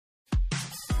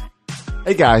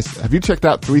Hey guys, have you checked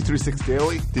out 336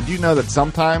 Daily? Did you know that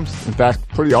sometimes, in fact,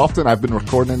 pretty often, I've been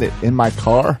recording it in my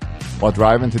car while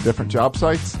driving to different job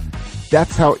sites?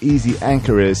 That's how easy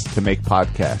Anchor is to make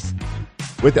podcasts.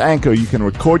 With Anchor, you can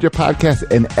record your podcast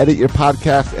and edit your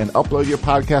podcast and upload your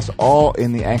podcast all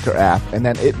in the Anchor app, and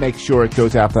then it makes sure it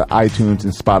goes out to iTunes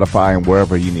and Spotify and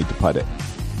wherever you need to put it.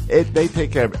 They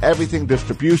take care of everything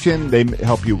distribution. They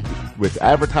help you with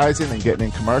advertising and getting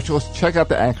in commercials. Check out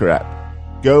the Anchor app.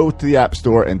 Go to the App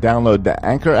Store and download the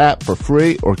Anchor app for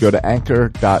free, or go to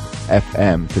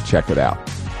anchor.fm to check it out.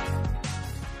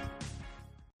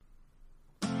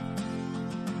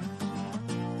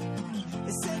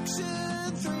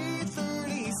 Section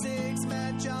 336,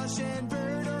 Matt, Josh, and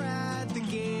Bert are at the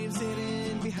games,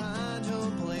 hidden behind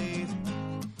home plate.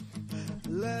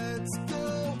 Let's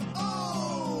go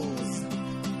O's!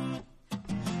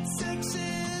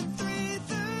 Section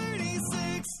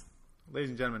 336. Ladies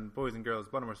and gentlemen, boys and girls,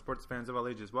 Baltimore sports fans of all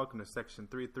ages, welcome to Section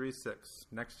 336,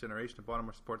 Next Generation of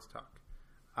Baltimore Sports Talk.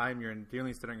 I am your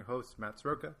dearly stuttering host, Matt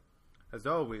Soroka. As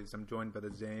always, I'm joined by the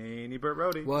zany Burt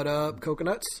Rohde What up,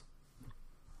 coconuts?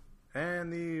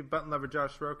 and the button lover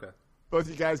Josh Soroka. Both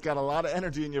of you guys got a lot of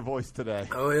energy in your voice today.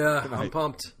 Oh, yeah. Tonight. I'm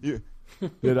pumped. Did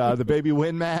the baby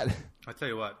win, Matt? I tell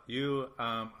you what,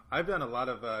 I've done a lot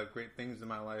of great things in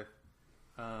my life.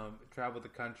 Traveled the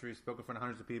country, spoken in front of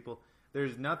hundreds of people.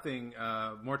 There's nothing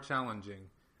more challenging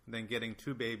than getting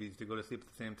two babies to go to sleep at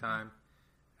the same time.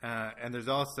 And there's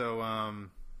also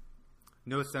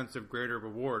no sense of greater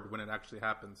reward when it actually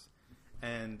happens.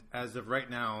 And as of right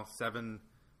now,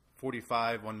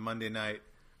 7:45 on Monday night,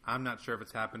 I'm not sure if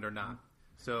it's happened or not.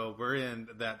 So we're in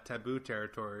that taboo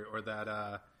territory, or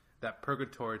that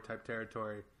purgatory type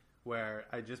territory, where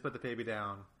I just put the baby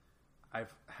down.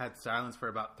 I've had silence for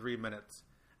about 3 minutes.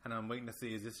 And I'm waiting to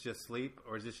see, is this just sleep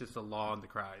or is this just a law in the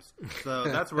cries? So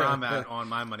that's where I'm at on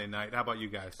my Monday night. How about you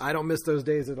guys? I don't miss those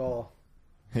days at all.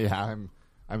 Yeah,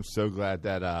 I'm so glad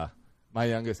that my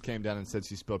youngest came down and said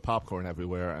she spilled popcorn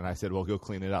everywhere, and I said, well, go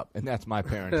clean it up. And that's my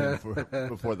parenting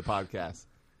before the podcast.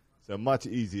 So much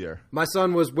easier. My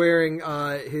son was wearing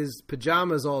his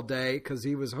pajamas all day because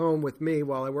he was home with me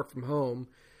while I work from home.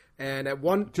 And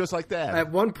Just like that.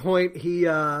 At one point,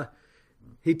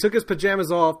 he took his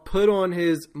pajamas off, put on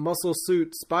his muscle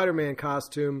suit Spider-Man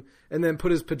costume, and then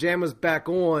put his pajamas back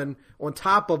on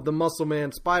top of the Muscle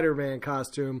Man Spider-Man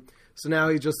costume. So now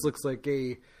he just looks like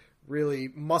a really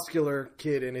muscular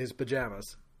kid in his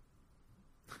pajamas.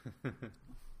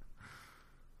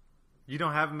 You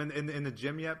don't have him in the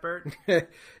gym yet, Bert?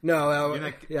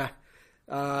 No, yeah.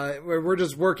 We're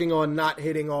just working on not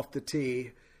hitting off the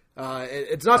tee.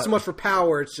 It's not so much for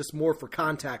power, it's just more for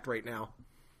contact right now.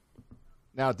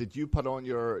 Now, did you put on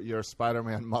your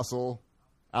Spider-Man muscle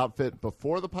outfit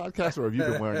before the podcast, or have you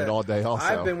been wearing it all day also?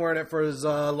 I've been wearing it for as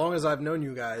long as I've known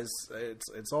you guys.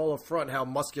 It's all a front how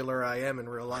muscular I am in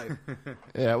real life.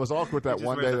 Yeah, it was awkward that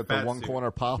one day that the one suit.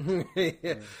 corner popped.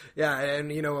 Yeah, and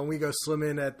when we go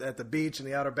swimming at the beach in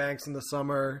the Outer Banks in the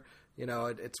summer,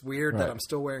 it's weird that I'm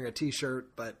still wearing a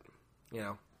T-shirt, but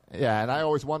Yeah, and I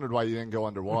always wondered why you didn't go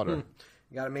underwater.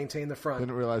 You got to maintain the front.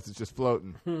 Didn't realize it's just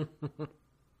floating.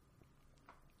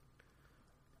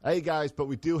 Hey guys, but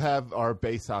we do have our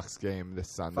Bay Sox game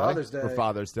this Sunday for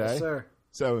Father's Day. Yes, sir.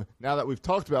 So now that we've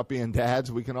talked about being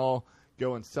dads, we can all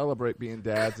go and celebrate being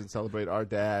dads and celebrate our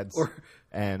dads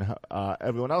and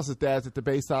everyone else's dads at the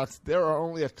Bay Sox. There are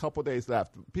only a couple days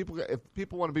left. If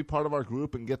people want to be part of our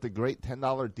group and get the great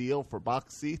 $10 deal for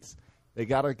box seats, they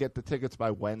got to get the tickets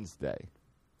by Wednesday.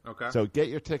 Okay. So get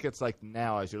your tickets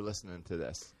now as you're listening to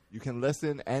this. You can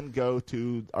listen and go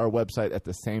to our website at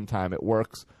the same time. It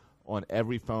works on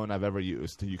every phone I've ever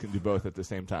used. You can do both at the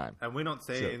same time. And we don't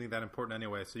say anything that important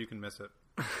anyway, so you can miss it.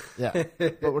 Yeah,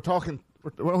 but we're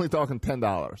only talking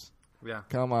 $10. Yeah.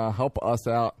 Come help us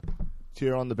out.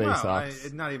 Cheer on the Bay Sox.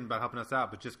 It's not even about helping us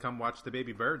out, but just come watch the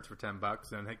baby birds for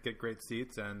 $10 and get great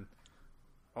seats and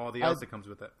all the else that comes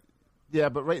with it. Yeah,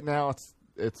 but right now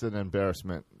it's an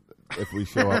embarrassment if we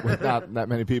show up with not that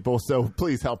many people. So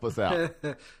please help us out.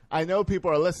 I know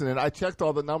people are listening. I checked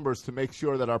all the numbers to make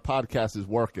sure that our podcast is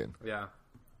working. Yeah.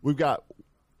 We've got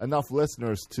enough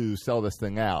listeners to sell this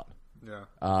thing out.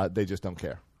 Yeah. They just don't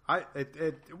care.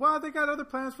 Well, they got other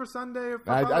plans for Sunday.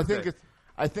 I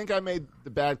think I made the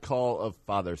bad call of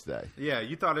Father's Day. Yeah,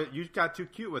 you got too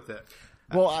cute with it.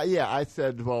 Well, I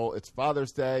said, well, it's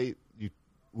Father's Day.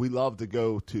 We love to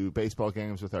go to baseball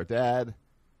games with our dad.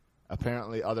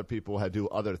 Apparently, other people had to do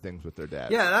other things with their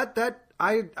dad. Yeah,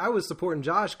 I was supporting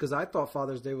Josh because I thought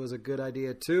Father's Day was a good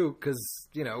idea too. Because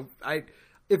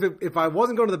if I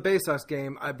wasn't going to the Bay Sox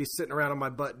game, I'd be sitting around on my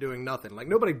butt doing nothing. Like,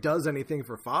 nobody does anything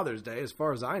for Father's Day, as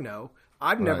far as I know.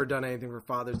 I've never done anything for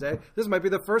Father's Day. This might be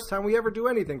the first time we ever do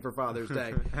anything for Father's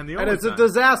Day. and it's a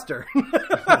disaster.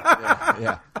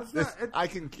 Yeah. I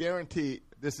can guarantee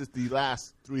this is the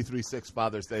last 336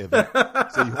 Father's Day event,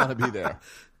 so you want to be there.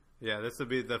 Yeah, this will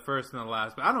be the first and the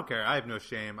last. But I don't care. I have no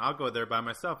shame. I'll go there by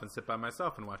myself and sit by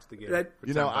myself and watch the game.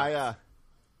 You know, I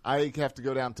have to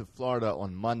go down to Florida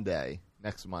on Monday,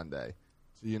 next Monday.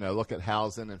 So, you know, look at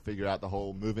housing and figure out the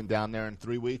whole moving down there in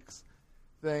 3 weeks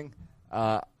thing.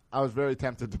 I was very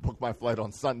tempted to book my flight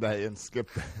on Sunday and skip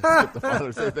the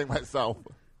Father's Day thing myself.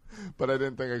 But I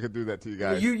didn't think I could do that to you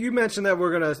guys. You mentioned that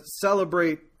we're going to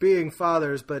celebrate being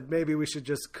fathers, but maybe we should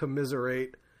just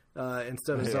commiserate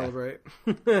instead of celebrate.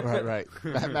 Right.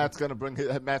 Matt's going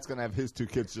to have his 2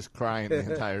 kids just crying the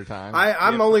entire time.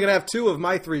 I'm only going to have 2 of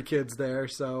my 3 kids there,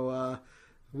 so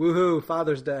woohoo,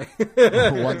 Father's Day.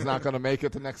 One's not going to make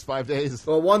it the next 5 days.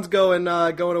 Well, one's going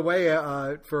away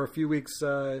for a few weeks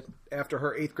after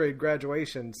her 8th grade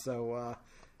graduation. So.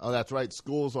 Oh, that's right.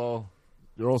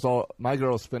 My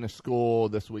girls finished school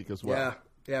this week as well.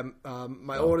 Yeah.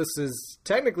 My oldest is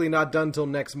technically not done till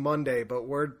next Monday, but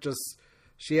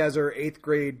she has her 8th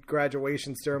grade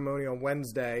graduation ceremony on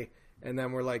Wednesday, and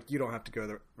then we're like, you don't have to go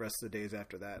the rest of the days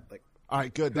after that. Like, all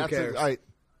right, good. Who cares? All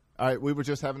right. We were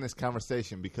just having this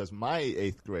conversation because my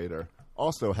 8th grader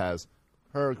also has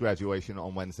her graduation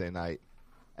on Wednesday night,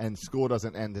 and school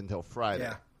doesn't end until Friday.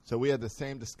 Yeah. So we had the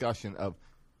same discussion of,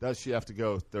 does she have to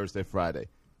go Thursday, Friday?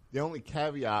 The only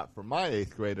caveat for my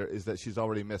 8th grader is that she's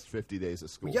already missed 50 days of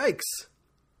school. Yikes.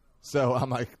 So I'm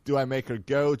like, do I make her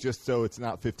go just so it's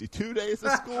not 52 days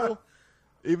of school,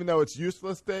 even though it's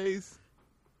useless days?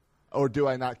 Or do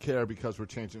I not care because we're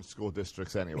changing school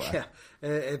districts anyway? Yeah.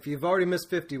 If you've already missed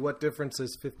 50, what difference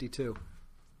is 52?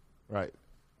 Right.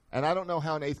 And I don't know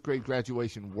how an 8th grade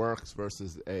graduation works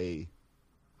versus a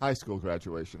high school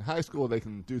graduation. High school, they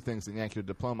can do things and yank your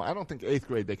diploma. I don't think 8th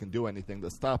grade they can do anything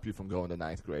to stop you from going to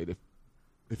 9th grade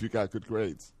if you got good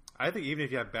grades. I think even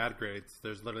if you have bad grades,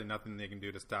 there's literally nothing they can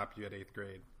do to stop you at 8th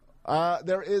grade.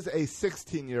 There is a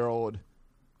 16-year-old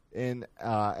in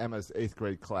Emma's 8th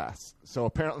grade class. So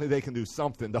apparently they can do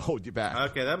something to hold you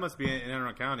back. Okay, that must be in Anne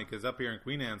Arundel County, because up here in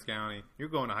Queen Anne's County, you're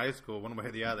going to high school one way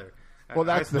or the other. Well,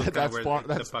 High that's school's kinda that's where farm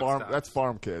the that's buck farm stops. that's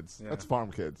farm kids. Yeah. That's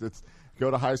farm kids. It's go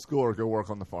to high school or go work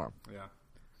on the farm. Yeah.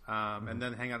 And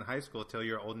then hang out in high school till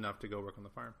you're old enough to go work on the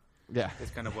farm. Yeah,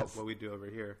 It's kind of what we do over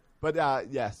here. But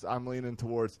yes, I'm leaning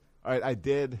towards. All right, I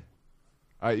did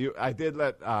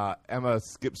let Emma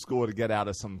skip school to get out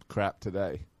of some crap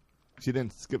today. She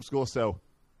didn't skip school, so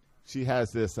she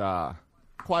has this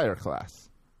choir class.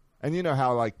 And you know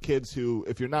how, like, kids who,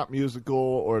 if you're not musical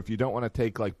or if you don't want to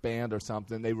take, like, band or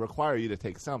something, they require you to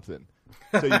take something.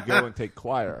 So you go and take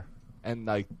choir. And,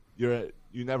 like, you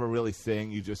never really sing.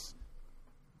 You just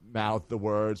mouth the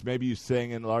words. Maybe you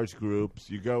sing in large groups.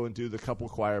 You go and do the couple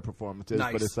choir performances.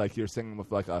 Nice. But it's like you're singing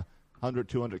with, like, 100,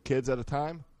 200 kids at a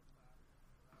time.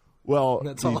 Well,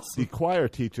 That's the awesome. choir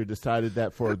teacher decided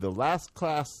that for the last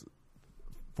class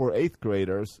for 8th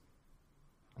graders,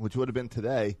 which would have been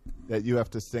today, that you have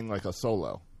to sing like a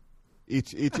solo,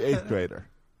 each 8th grader.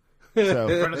 So,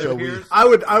 In front of their so we, peers? I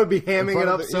would be in hamming front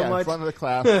it of up the, so yeah, in much. front of the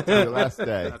class on the last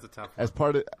day. That's a tough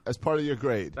one. as part of your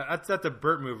grade. That's a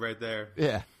Burt move right there.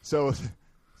 Yeah. So,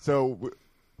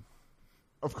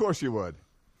 of course you would,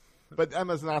 but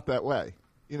Emma's not that way.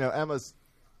 You know, Emma's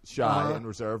shy and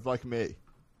reserved like me.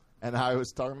 And I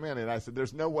was talking to Manny, and I said,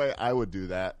 "There's no way I would do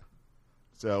that."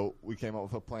 So we came up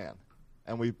with a plan,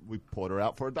 and we pulled her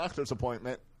out for a doctor's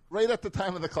appointment right at the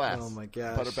time of the class. Oh, my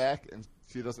gosh. Put her back, and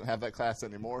she doesn't have that class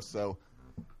anymore. So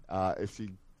if she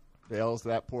fails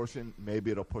that portion,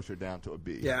 maybe it'll push her down to a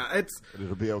B. Yeah, But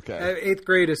it'll be okay. 8th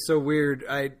grade is so weird.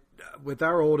 With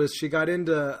our oldest, she got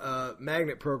into a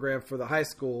magnet program for the high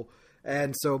school,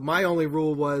 and so my only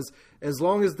rule was, as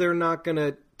long as they're not going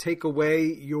to take away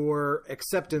your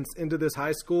acceptance into this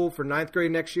high school for 9th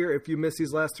grade next year, if you miss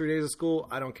these last 3 days of school,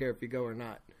 I don't care if you go or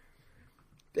not.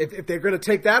 If they're going to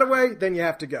take that away, then you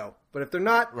have to go. But if they're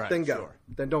not, then go. Sure.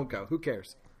 Then don't go. Who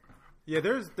cares? Yeah,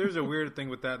 there's a weird thing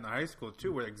with that in the high school,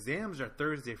 too, where exams are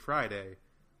Thursday, Friday,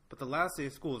 but the last day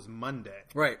of school is Monday.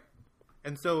 Right.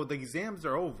 And so the exams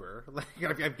are over.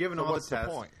 Like, I've given So all what's the the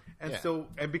tests. point? And Yeah. so,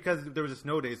 and because there was a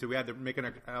snow day, so we had to make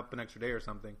up an extra day or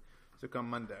something. So come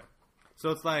Monday. So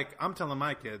it's like, I'm telling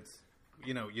my kids,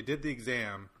 you did the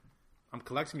exam. I'm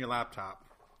collecting your laptop.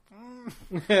 Kind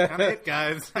of it,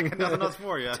 guys. I got nothing else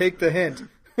for you. Take the hint.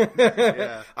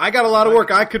 Yeah. I got a lot of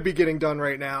work I could be getting done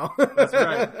right now. That's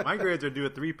right. My grades are due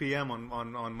at 3 p.m.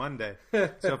 on Monday.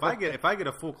 So if I get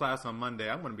a full class on Monday,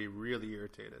 I'm going to be really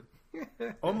irritated.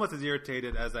 Almost as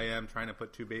irritated as I am trying to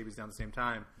put 2 babies down at the same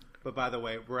time. But by the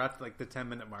way, we're at like the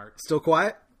 10-minute mark. Still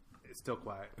quiet? It's still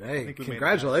quiet. I Hey, think we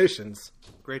congratulations.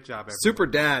 made it. Great job, everybody. Super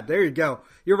dad. There you go.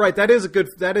 You're right. That is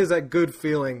a good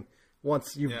feeling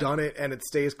once you've Yeah. done it and it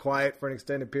stays quiet for an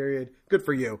extended period. Good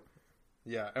for you.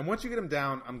 Yeah, and once you get them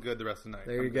down, I'm good the rest of the night.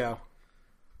 There you go.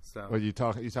 So, Well, you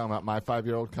talking about my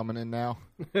 5-year-old coming in now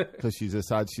because she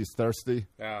decides she's thirsty.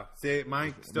 yeah. See,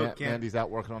 mine still can't. Mandy's out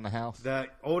working on the house. The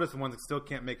oldest ones still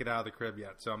can't make it out of the crib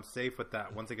yet, so I'm safe with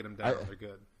that. Once I get them down, they're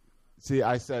good. See,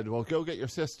 I said, well, go get your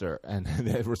sister. And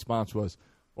the response was,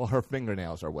 well, her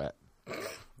fingernails are wet.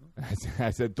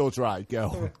 I said, don't try,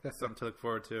 go. That's something to look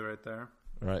forward to right there.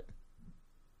 Right.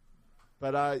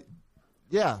 But,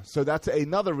 yeah, so that's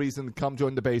another reason to come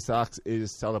join the Bay Sox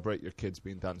is celebrate your kids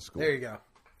being done school. There you go.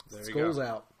 There you School's go.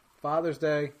 out. Father's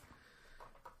Day.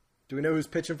 Do we know who's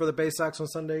pitching for the Bay Sox on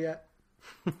Sunday yet?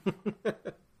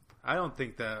 I don't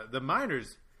think the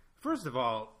minors. First of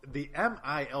all, the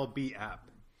MILB app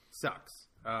sucks.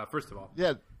 First of all,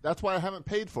 Yeah, that's why I haven't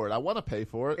paid for it. I want to pay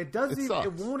for it. it doesn't. Sucks.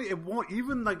 It won't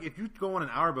even like if you go on an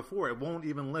hour before, it won't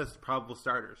even list probable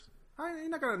starters. You're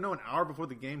not gonna know an hour before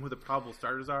the game who the probable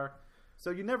starters are. So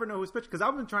you never know who's pitching. Because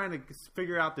I've been trying to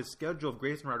figure out the schedule of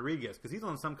Grayson Rodriguez because he's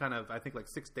on some kind of, I think, like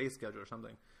 6-day schedule or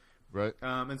something. Right.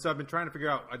 And so I've been trying to figure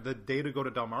out the day to go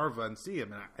to Delmarva and see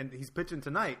him. And he's pitching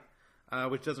tonight,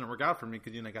 which doesn't work out for me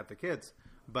because, I got the kids.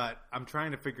 But I'm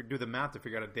trying to do the math to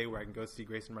figure out a day where I can go see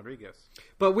Grayson Rodriguez.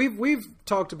 But we've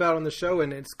talked about on the show,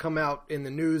 and it's come out in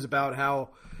the news about how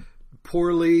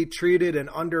poorly treated and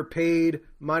underpaid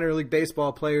minor league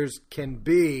baseball players can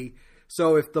be.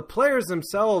 So if the players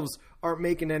themselves aren't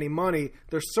making any money,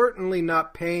 they're certainly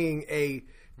not paying a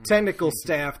technical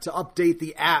staff to update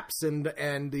the apps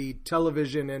and the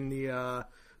television and the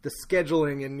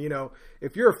scheduling. And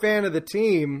if you're a fan of the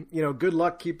team, good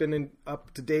luck keeping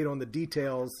up to date on the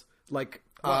details like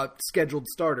scheduled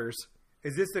starters.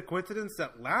 Is this a coincidence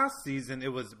that last season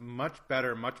it was much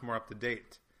better, much more up to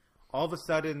date? All of a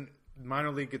sudden,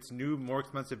 minor league gets new, more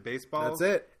expensive baseballs.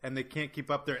 That's it. And they can't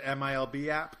keep up their MILB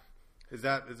app. Is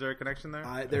there a connection there?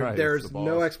 Right, There's it's the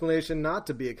no balls. explanation not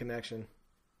to be a connection.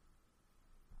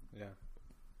 Yeah.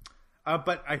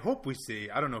 But I hope we see.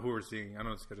 I don't know who we're seeing. I don't know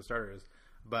what the scheduled starter is.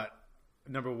 But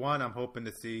number one, I'm hoping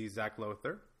to see Zach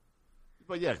Lothar.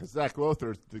 But yeah, because Zach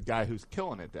Lothar is the guy who's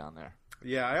killing it down there.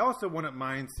 Yeah, I also wouldn't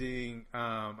mind seeing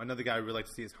another guy I really like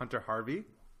to see is Hunter Harvey.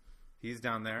 He's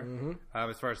down there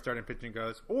as far as starting pitching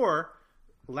goes. Or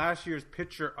last year's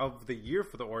pitcher of the year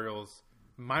for the Orioles,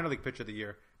 minor league pitcher of the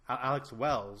year, Alex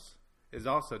Wells, is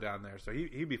also down there. So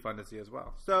he'd be fun to see as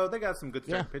well. So they got some good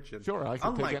starting pitching. Sure, I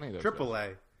can take Unlike any of those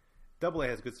AAA, AA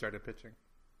has good starting pitching.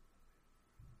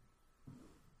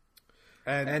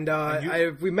 And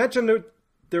we mentioned that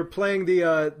they're playing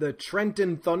the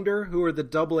Trenton Thunder, who are the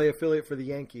AA affiliate for the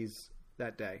Yankees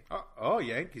that day. oh,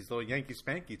 Yankees, little Yankee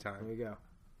spanky time. There you go.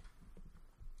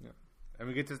 And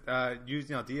we get to use,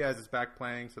 Diaz is back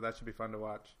playing, so that should be fun to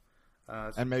watch.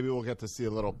 And maybe we'll get to see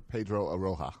a little Pedro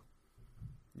Aroja.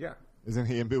 Yeah, Isn't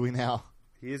he in Bowie now?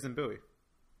 he is in Bowie.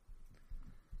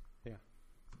 Yeah.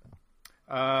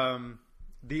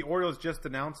 The Orioles just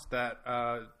announced that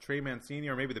Trey Mancini,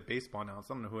 or maybe the baseball announced,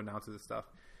 I don't know who announces this stuff.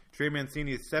 Trey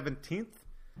Mancini is 17th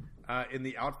in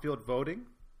the outfield voting.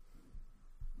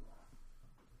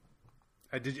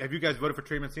 Have you guys voted for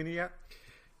Trey Mancini yet?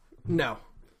 No.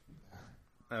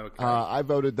 Okay. I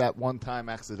voted that one time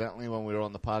accidentally when we were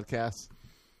on the podcast,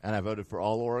 and I voted for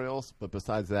all Orioles. But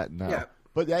besides that, no. Yeah.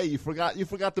 But hey, you forgot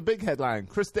the big headline.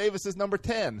 Chris Davis is number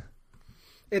 10.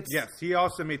 Yes, he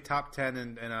also made top 10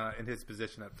 in his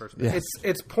position at first base. Yes.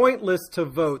 It's pointless to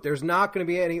vote. There's not going to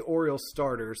be any Orioles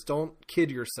starters. Don't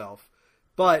kid yourself.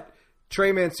 But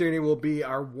Trey Mancini will be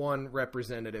our one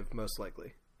representative, most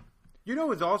likely.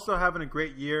 Who's also having a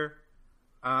great year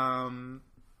and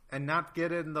not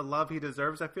getting the love he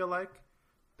deserves, I feel like?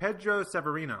 Pedro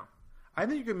Severino. I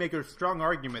think you can make a strong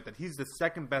argument that he's the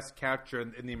second best catcher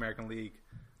in the American League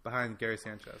behind Gary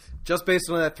Sanchez. Just based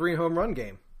on that 3 home run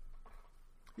game.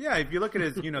 Yeah, if you look at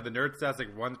his, the nerd stats, like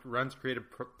runs created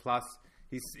plus,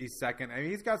 he's second. I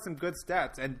mean, he's got some good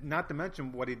stats, and not to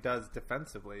mention what he does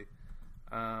defensively.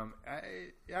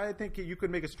 I think you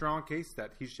could make a strong case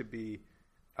that he should be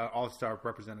an all-star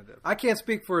representative. I can't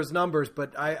speak for his numbers,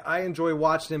 but I enjoy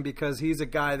watching him because he's a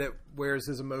guy that wears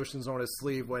his emotions on his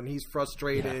sleeve when he's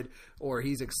frustrated or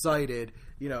he's excited.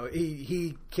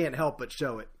 He can't help but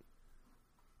show it.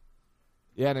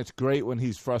 Yeah, and it's great when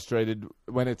he's frustrated.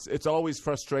 When it's always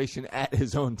frustration at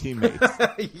his own teammates.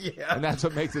 Yeah. And that's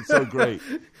what makes it so great.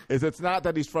 Is it's not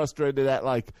that he's frustrated at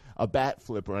like a bat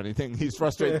flip or anything. He's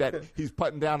frustrated that he's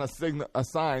putting down a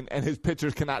sign and his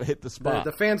pitchers cannot hit the spot.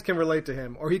 The fans can relate to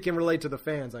him, or he can relate to the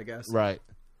fans, I guess. Right.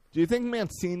 Do you think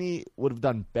Mancini would have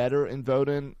done better in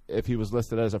voting if he was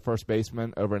listed as a first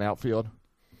baseman over an outfield?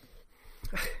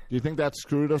 Do you think that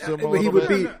screwed us a little bit?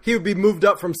 He would be moved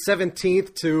up from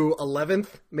 17th to 11th,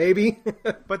 maybe.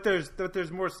 But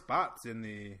there's more spots in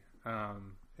the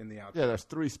outfield. Yeah, there's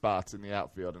 3 spots in the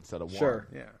outfield instead of 1. Sure.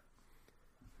 Yeah.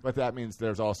 But that means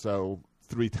there's also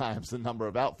 3 times the number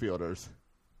of outfielders.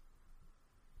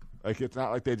 Like, it's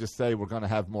not like they just say we're going to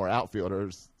have more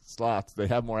outfielders slots. They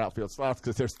have more outfield slots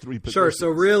because there's 3 positions. Sure. So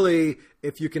really,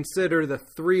 if you consider the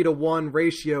 3-to-1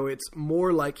 ratio, it's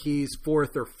more like he's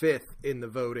 4th or 5th in the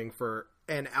voting for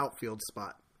an outfield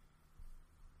spot.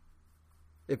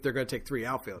 If they're going to take 3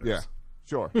 outfielders. Yeah.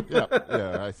 Sure. Yeah.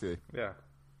 Yeah. I see. Yeah.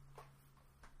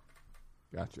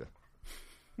 Gotcha.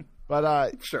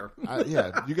 But Sure.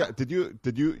 yeah. You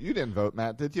didn't vote,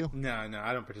 Matt? Did you? No,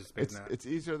 I don't participate in that. It's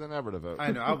easier than ever to vote.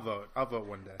 I know. I'll vote. I'll vote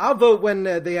one day. I'll vote when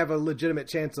they have a legitimate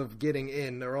chance of getting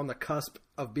in. They're on the cusp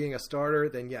of being a starter,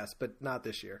 then yes, but not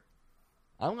this year.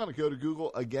 I'm going to go to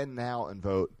Google again now and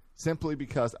vote simply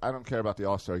because I don't care about the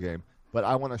All-Star game, but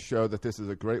I want to show that this is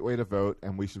a great way to vote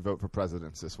and we should vote for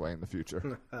presidents this way in the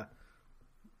future.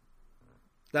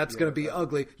 That's going to be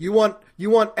ugly. You want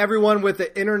everyone with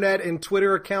the internet and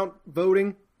Twitter account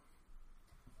voting?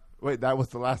 Wait, that was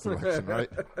the last election, right?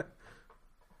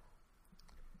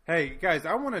 Hey, guys,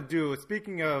 I want to do,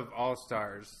 speaking of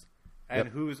All-Stars and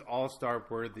who's All-Star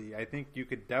worthy, I think you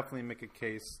could definitely make a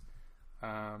case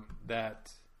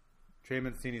that Trey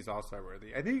Mancini's All-Star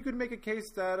worthy. I think you could make a case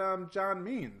that John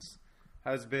Means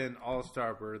has been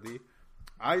All-Star worthy.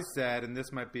 I said, and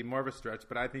this might be more of a stretch,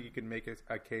 but I think you could make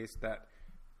a case that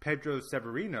Pedro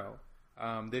Severino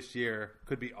this year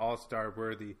could be All-Star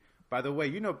worthy. By the way,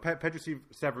 you know Pedro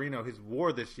Severino, his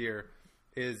WAR this year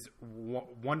is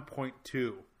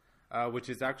 1.2, which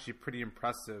is actually pretty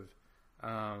impressive.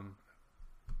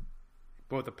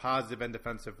 Both a positive and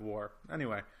defensive WAR.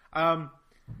 Anyway, I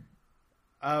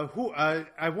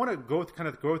want to go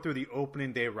through the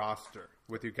opening day roster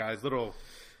with you guys. Little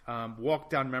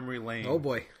walk down memory lane. Oh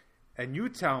boy! And you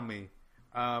tell me,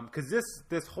 because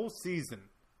this whole season,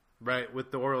 right,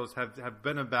 with the Orioles have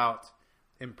been about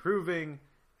improving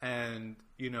and,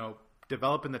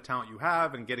 developing the talent you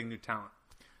have and getting new talent.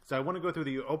 So I want to go through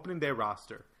the opening day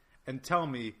roster and tell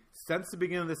me, since the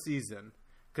beginning of the season,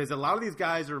 because a lot of these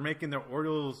guys are making their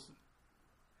Orioles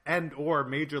and or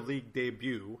major league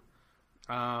debut,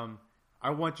 I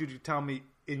want you to tell me,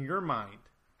 in your mind,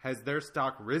 has their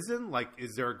stock risen? Like,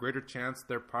 is there a greater chance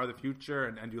they're part of the future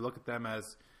and you look at them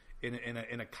as in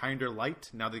a kinder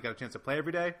light now they got a chance to play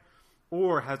every day?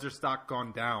 Or has their stock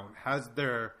gone down? Has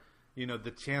their,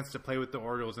 the chance to play with the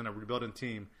Orioles in a rebuilding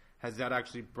team, has that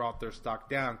actually brought their stock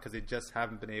down because they just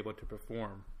haven't been able to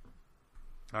perform?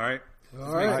 All right.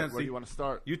 All right. Where do you want to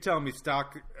start? You tell me,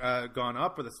 stock gone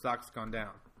up or the stock's gone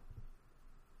down?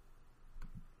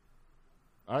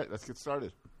 All right, let's get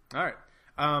started. All right.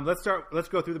 Let's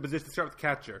go through the position. Let's start with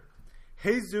catcher.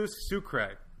 Jesus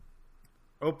Sucre,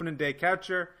 opening day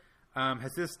catcher.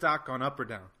 Has his stock gone up or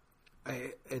down?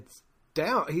 It's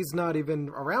down. He's not even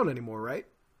around anymore, right?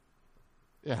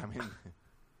 Yeah, I mean,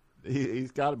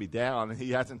 he's got to be down.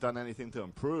 He hasn't done anything to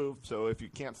improve. So if you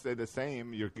can't stay the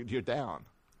same, you're down.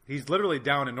 He's literally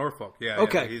down in Norfolk. Yeah.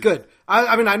 Okay, good.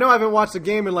 I mean, I know I haven't watched the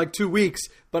game in like 2 weeks,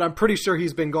 but I'm pretty sure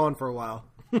he's been gone for a while.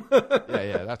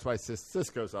 Yeah. That's why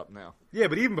Cisco's up now. Yeah,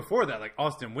 but even before that, like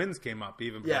Austin Wins came up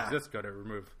even before Yeah. Cisco to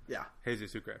remove Yeah.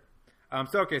 Jesus Sucre.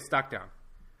 Okay, stock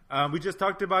down. We just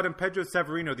talked about him, Pedro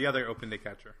Severino, the other opening day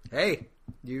catcher. Hey,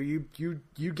 you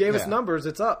gave us numbers.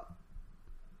 It's up.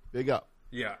 Big up.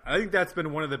 Yeah, I think that's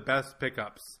been one of the best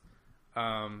pickups.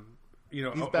 A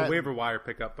waiver wire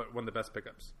pickup, but one of the best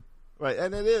pickups. Right,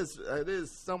 and it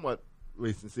is somewhat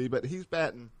recency, but he's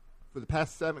batting, for the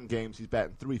past 7 games, he's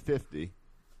batting .350.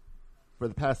 For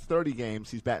the past 30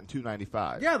 games, he's batting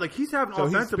 .295. Yeah, like he's having So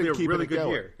he's offensively been a keeping really it good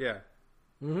going. year. Yeah.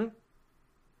 Mm-hmm.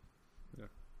 Yeah.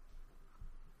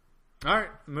 All right,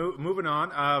 moving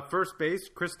on. First base,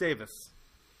 Chris Davis.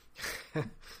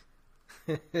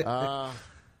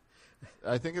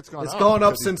 I think it's gone up. It's gone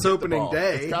up because he since hit the opening ball.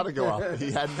 day. It's got to go up.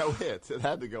 He had no hits. It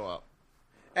had to go up.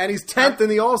 And he's 10th in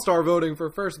the All-Star voting for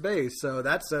first base, so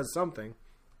that says something.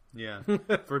 Yeah.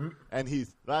 And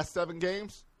he's last 7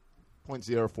 games,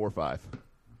 .045,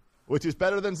 which is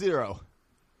better than 0.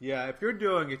 Yeah, if you're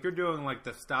doing like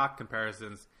the stock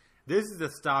comparisons, this is a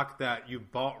stock that you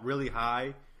bought really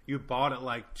high you bought at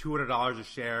like $200 a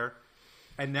share,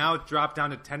 and now it dropped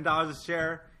down to $10 a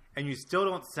share, and you still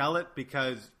don't sell it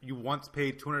because you once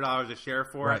paid $200 a share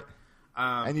for it.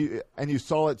 And you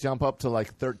saw it jump up to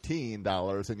like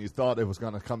 $13, and you thought it was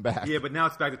going to come back. Yeah, but now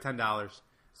it's back to $10.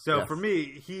 So Yes. for me,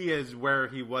 he is where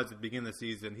he was at the beginning of the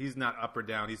season. He's not up or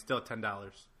down. He's still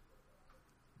 $10.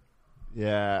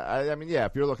 Yeah, I mean, yeah,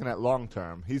 if you're looking at long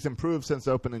term, he's improved since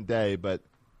opening day, but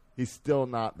he's still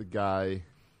not the guy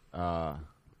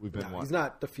we've been wanting. He's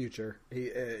not the future.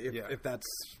 If that's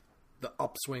the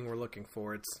upswing we're looking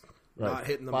for, it's not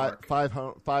hitting the mark. Five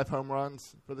home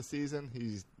runs for the season.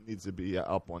 He needs to be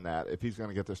up on that. If he's going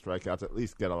to get the strikeouts, at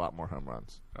least get a lot more home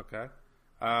runs. Okay.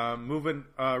 Moving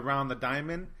around the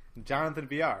diamond, Jonathan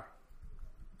VR.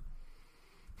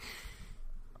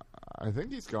 I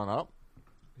think he's gone up.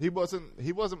 He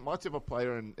wasn't much of a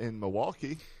player in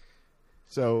Milwaukee,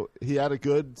 so he had a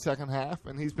good second half,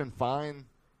 and he's been fine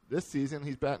this season.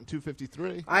 He's batting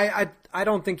 .253. I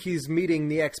don't think he's meeting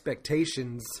the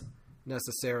expectations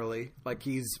necessarily. Like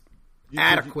he's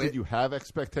adequate. Did you have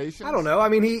expectations? I don't know. I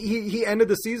mean, he ended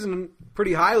the season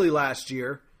pretty highly last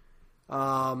year,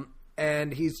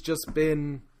 and he's just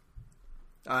been.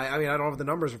 I mean, I don't have the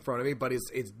numbers in front of me, but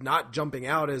he's not jumping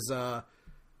out as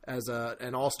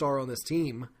an all-star on this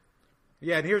team.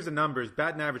 Yeah, and here's the numbers.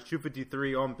 Batting average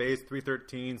 253, on base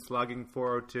 313, slugging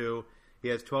 402. He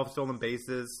has 12 stolen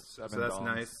bases, so that's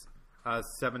nice.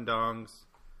 7 dongs,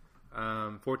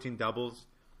 14 doubles.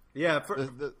 Yeah,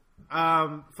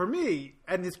 for me,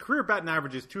 and his career batting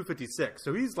average is 256,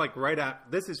 so he's like right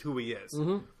at, this is who he is.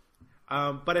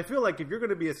 Mm-hmm. But I feel like if you're going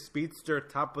to be a speedster,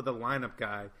 top of the lineup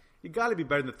guy, you got to be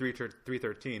better than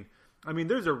 313. I mean,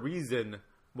 there's a reason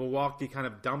Milwaukee kind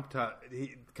of dumped.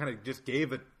 He kind of just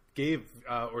gave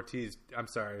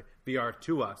VR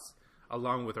to us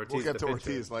along with Ortiz. We'll get to pitcher.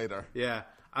 Ortiz later. Yeah,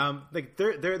 like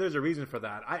there's a reason for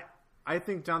that. I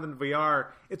think Jonathan VR.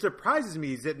 It surprises me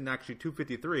he's hitting actually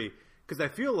 253 because I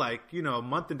feel like a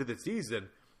month into the season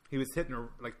he was hitting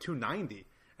like 290,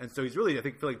 and so he's really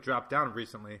feel like dropped down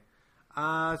recently.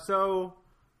 To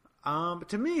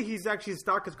me, his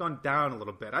stock has gone down a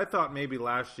little bit. I thought maybe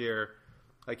last year,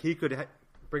 like he could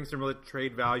bring some really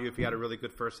trade value if he had a really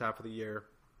good first half of the year.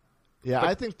 Yeah, but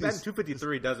I think that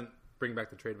 253 doesn't bring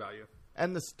back the trade value.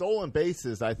 And the stolen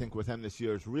bases, I think, with him this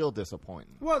year is real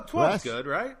disappointing. Well, 12's good,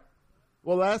 right?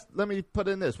 Well, let me put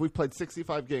in this. We've played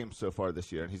 65 games so far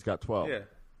this year, and he's got 12. Yeah.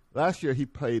 Last year, he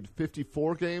played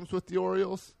 54 games with the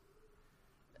Orioles,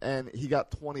 and he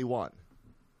got 21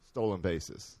 stolen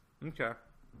bases. Okay.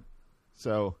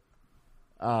 So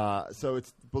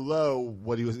it's below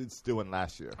what he was doing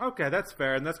last year. Okay, that's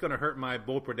fair, and that's going to hurt my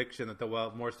bold prediction that they'll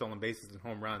have more stolen bases than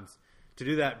home runs. To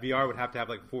do that, VR would have to have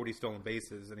like 40 stolen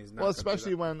bases, and he's not. Well,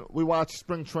 especially when we watch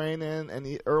spring training and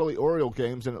the early Oriole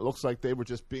games, and it looks like they were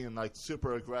just being like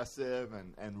super aggressive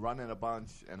and running a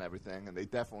bunch and everything, and they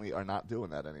definitely are not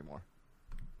doing that anymore.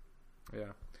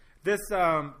 Yeah, this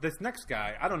next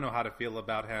guy, I don't know how to feel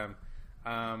about him.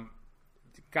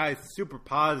 The guy's super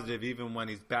positive even when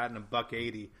he's batting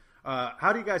 $180.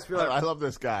 How do you guys feel? I love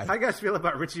this guy. How do you guys feel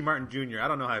about Richie Martin Jr.? I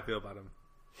don't know how I feel about him.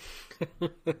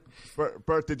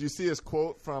 Bert, did you see his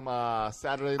quote from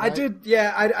Saturday night? I did,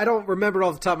 yeah. I don't remember it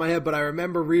off the top of my head, but I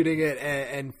remember reading it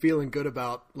and feeling good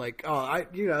about, like,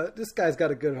 this guy's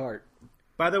got a good heart.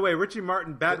 By the way, Richie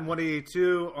Martin batting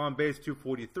 182, on base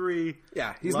 243.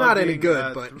 Yeah, he's not any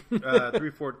good, but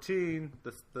 314,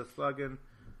 the slugging.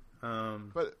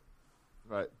 But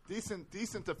right,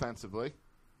 decent defensively.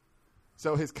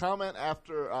 So his comment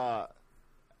after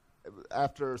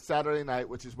Saturday night,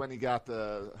 which is when he got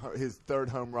his third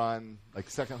home run, like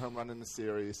second home run in the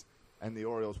series, and the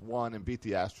Orioles won and beat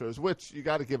the Astros, which you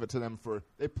got to give it to them for.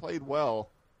 They played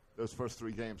well those first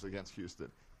 3 games against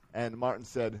Houston. And Martin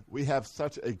said, "We have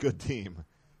such a good team.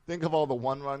 Think of all the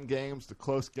one-run games, the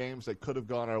close games that could have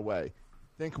gone our way.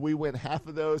 Think we win half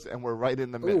of those, and we're right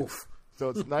in the mix. Oof. So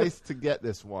it's nice to get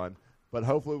this one, but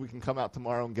hopefully we can come out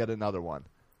tomorrow and get another one."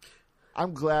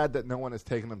 I'm glad that no one has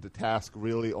taken them to task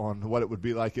really on what it would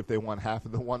be like if they won half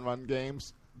of the one-run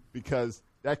games, because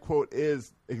that quote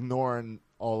is ignoring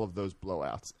all of those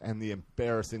blowouts and the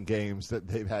embarrassing games that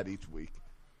they've had each week.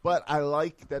 But I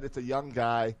like that it's a young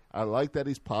guy. I like that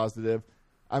he's positive.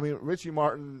 I mean, Richie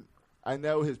Martin, I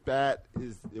know his bat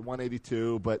is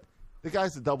 182, but the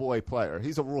guy's a double-A player.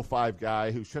 He's a Rule 5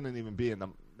 guy who shouldn't even be in the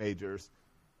majors,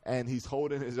 and he's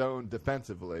holding his own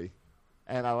defensively.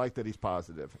 And I like that he's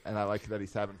positive, and I like that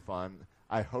he's having fun.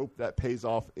 I hope that pays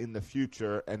off in the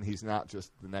future, and he's not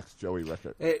just the next Joey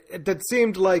Rickert. That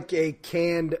seemed like a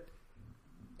canned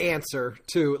answer,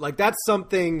 too. Like, that's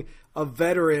something a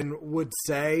veteran would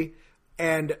say,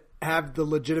 and have the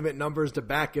legitimate numbers to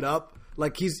back it up.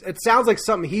 Like it sounds like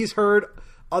something he's heard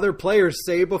other players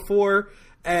say before,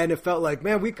 and it felt like,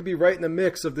 man, we could be right in the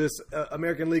mix of this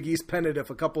American League East pennant if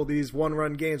a couple of these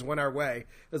one-run games went our way.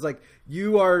 It's like,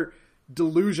 you are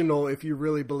delusional if you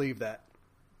really believe that.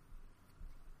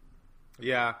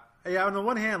 Yeah. Yeah, on the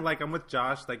one hand, like, I'm with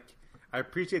Josh. Like, I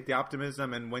appreciate the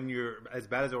optimism, and when you're as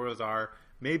bad as the Orioles are,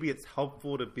 maybe it's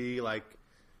helpful to be, like,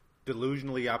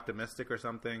 delusionally optimistic or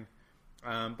something.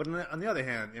 But on the other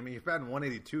hand, I mean, you're batting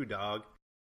 182, dog.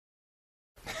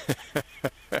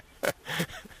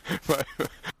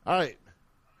 All right.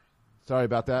 Sorry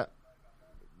about that.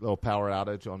 Little power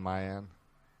outage on my end.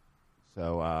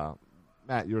 So,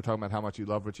 Matt, you were talking about how much you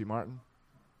love Richie Martin?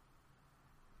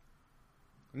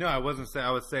 No, I wasn't saying.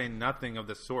 I was saying nothing of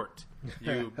the sort.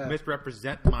 You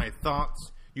misrepresent my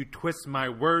thoughts. You twist my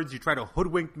words. You try to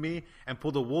hoodwink me and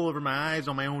pull the wool over my eyes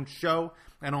on my own show.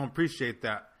 I don't appreciate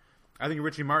that. I think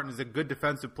Richie Martin is a good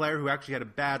defensive player who actually had a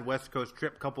bad West Coast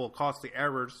trip, couple of costly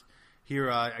errors here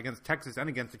against Texas and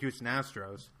against the Houston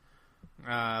Astros.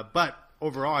 But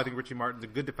overall, I think Richie Martin's a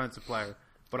good defensive player.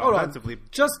 But offensively,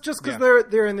 just because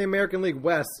they're in the American League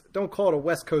West, don't call it a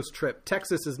West Coast trip.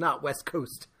 Texas is not West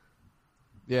Coast.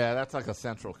 Yeah, that's like a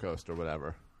Central Coast or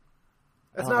whatever.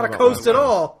 That's not a coast at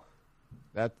all.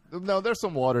 No, there's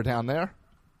some water down there.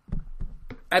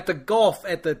 At the Gulf,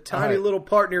 at the tiny little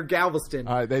part near Galveston.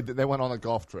 All right, they went on a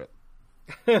golf trip.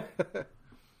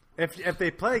 If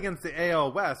they play against the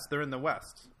AL West, they're in the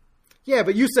West. Yeah,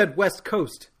 but you said West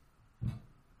Coast.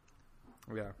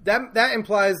 Yeah. That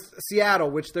implies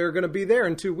Seattle, which they're going to be there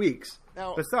in 2 weeks.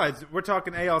 Now, besides, we're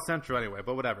talking AL Central anyway,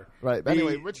 but whatever. Right. But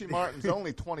anyway, Richie Martin's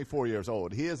only 24 years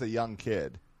old. He is a young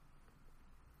kid.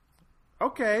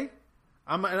 Okay.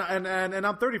 I'm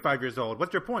 35 years old.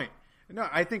 What's your point? No,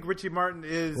 I think Richie Martin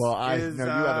is. Well, I know you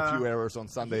had a few errors on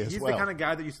Sunday as well. He's the kind of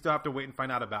guy that you still have to wait and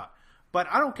find out about. But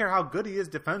I don't care how good he is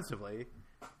defensively,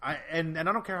 and I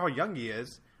don't care how young he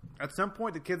is. At some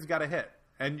point, the kid's got to hit,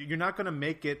 and you're not going to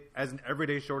make it as an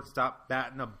everyday shortstop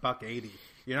batting $180.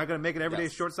 You're not going to make an everyday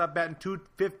shortstop batting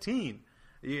 $215.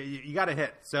 You got to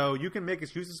hit. So you can make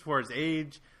excuses for his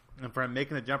age and for him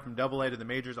making the jump from Double A to the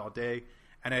majors all day.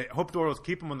 And I hope the Orioles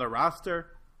keep him on their roster.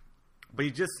 But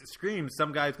he just screams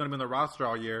some guy's going to be on the roster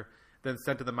all year, then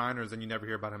sent to the minors, and you never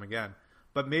hear about him again.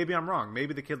 But maybe I'm wrong.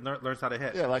 Maybe the kid learns how to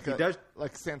hit. Yeah,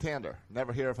 like Santander.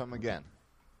 Never hear of him again.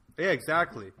 Yeah,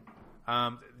 exactly.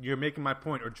 You're making my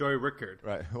point. Or Joey Rickard.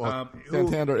 Right. Well,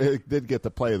 Santander did get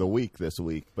the play of the week this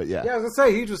week, but yeah. Yeah, I was going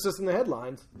to say, he was just in the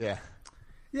headlines. Yeah.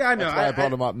 Yeah, I know. That's why I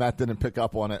brought him up. Matt didn't pick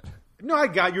up on it. No, I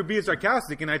got you being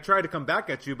sarcastic, and I tried to come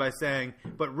back at you by saying,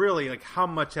 but really, like, how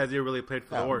much has he really played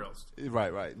for the Orioles?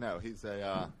 Right. No, he's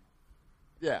a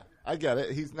yeah, I get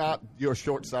it. He's not your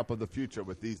shortstop of the future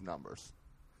with these numbers.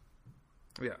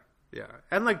 Yeah.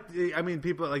 And, like, I mean,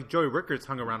 people like Joey Rickard's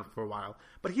hung around for a while,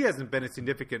 but he hasn't been a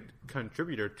significant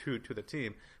contributor to the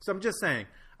team. So I'm just saying,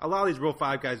 a lot of these Rule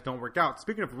 5 guys don't work out.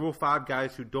 Speaking of Rule 5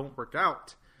 guys who don't work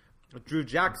out, Drew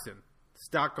Jackson,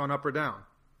 stock gone up or down?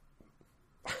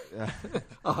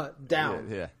 Down.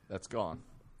 Yeah, that's gone.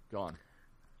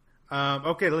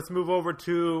 Okay, let's move over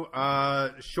to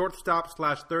shortstop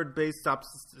 / third base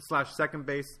 / second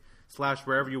base /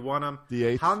 wherever you want them.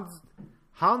 DH.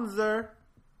 Hanser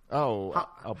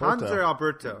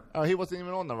Alberto. Oh, he wasn't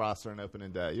even on the roster on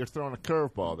opening day. You're throwing a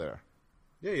curveball there.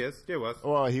 Yeah, he is. Yeah, he was.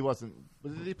 Well, he wasn't.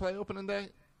 Did he play opening day?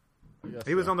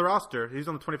 He was on the roster. He was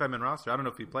on the 25-man roster. I don't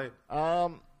know if he played.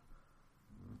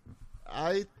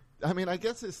 I mean, I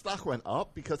guess his stock went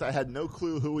up because I had no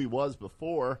clue who he was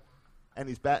before, and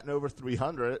he's batting over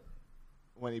 300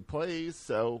 when he plays,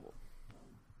 so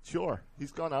sure,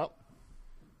 he's gone up.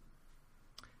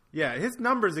 Yeah, his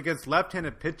numbers against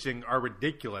left-handed pitching are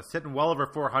ridiculous, hitting well over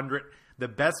 400, the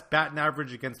best batting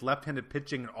average against left-handed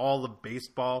pitching in all of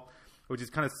baseball, which is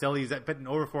kind of silly. He's hitting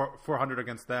over 400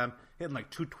 against them, hitting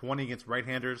like 220 against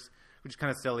right-handers, which is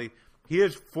kind of silly. He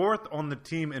is fourth on the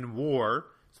team in WAR,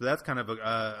 so that's kind of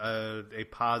a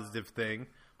positive thing.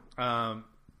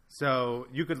 So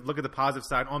you could look at the positive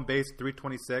side. On base,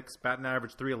 326. Batting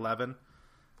average, 311.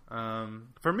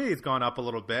 For me, he's gone up a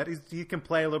little bit. He can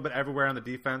play a little bit everywhere on the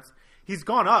defense. He's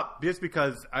gone up just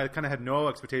because I kind of had no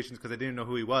expectations because I didn't know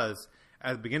who he was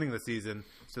at the beginning of the season.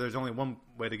 So there's only one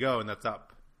way to go, and that's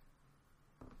up.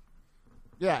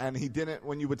 Yeah, and he didn't –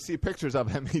 when you would see pictures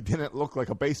of him, he didn't look like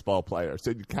a baseball player.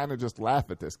 So you kind of just laugh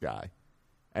at this guy.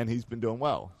 And he's been doing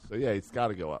well. So, yeah, he's got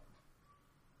to go up.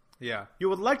 Yeah. You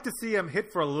would like to see him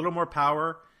hit for a little more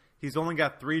power. He's only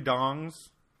got 3 dongs.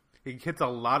 He hits a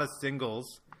lot of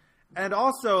singles. And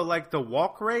also, like, the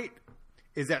walk rate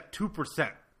is at 2%.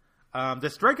 The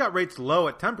strikeout rate's low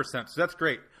at 10%, so that's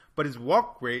great. but his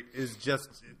walk rate is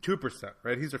just 2%,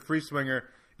 right? He's a free swinger.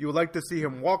 You would like to see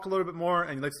him walk a little bit more,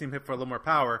 and you'd like to see him hit for a little more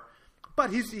power.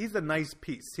 But he's a nice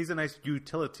piece. He's a nice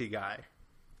utility guy.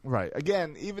 Right.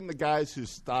 Again, even the guys whose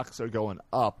stocks are going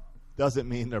up doesn't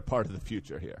mean they're part of the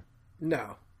future here.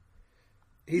 No.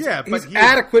 He's he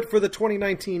adequate for the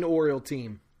 2019 Oriole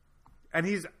team. And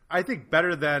he's, I think,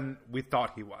 better than we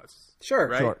thought he was. Sure.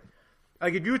 Right? Sure.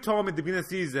 Like, if you told me at the beginning of the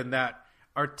season that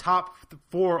our top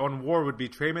 4 on WAR would be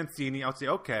Trey Mancini, I would say,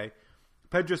 okay.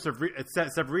 Pedro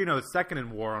Severino is second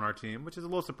in WAR on our team, which is a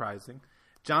little surprising.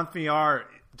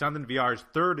 Jonathan Villar is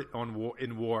third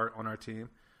in WAR on our team,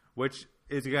 which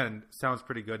is, again, sounds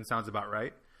pretty good and sounds about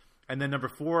right. And then number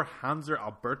 4, Hanser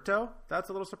Alberto. That's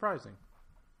a little surprising.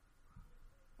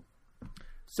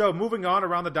 So moving on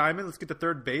around the diamond, let's get to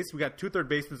third base. We got 2 third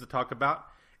basemen to talk about.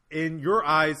 In your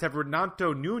eyes, have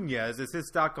Renato Nunez, is his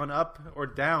stock gone up or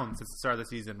down since the start of the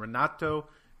season? Renato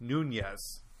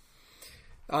Nunez.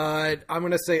 I'm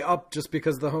going to say up just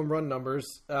because of the home run numbers.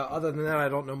 Other than that, I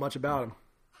don't know much about him.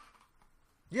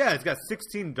 Yeah, he's got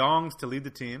 16 dongs to lead the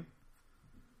team.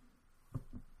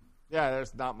 Yeah,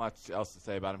 there's not much else to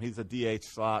say about him. He's a DH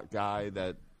slot guy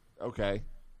that, okay.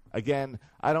 Again,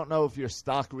 I don't know if your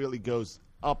stock really goes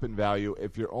up in value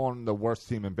if you're on the worst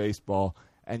team in baseball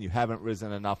and you haven't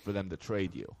risen enough for them to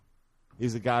trade you.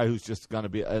 He's a guy who's just going to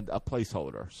be a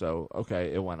placeholder. So,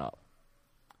 okay, it went up.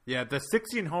 Yeah, the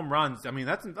 16 home runs, I mean,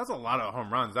 that's a lot of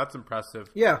home runs. That's impressive.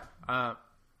 Yeah.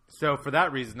 So for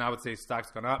that reason, I would say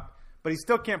stock's gone up. But he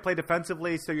still can't play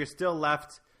defensively, so you're still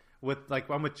left with, like,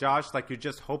 I'm with Josh, like, you're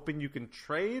just hoping you can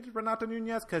trade Renato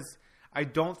Nunez because I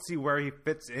don't see where he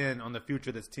fits in on the future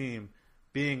of this team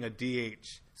being a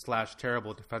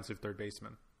DH/terrible defensive third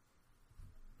baseman.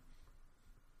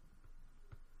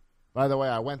 By the way,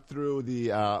 I went through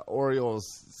the Orioles'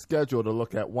 schedule to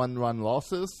look at one-run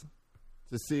losses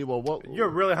to see, well, what... You're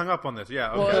really hung up on this,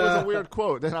 yeah. Okay. Well, it was a weird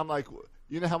quote. Then I'm like,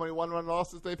 you know how many one-run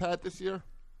losses they've had this year?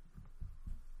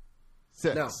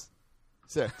 6. No.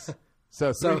 6.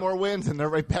 So 3 more wins, and they're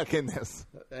right back in this.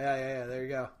 Yeah. There you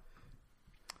go.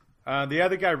 The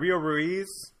other guy, Rio Ruiz.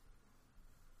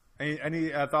 Any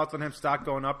thoughts on him? Stock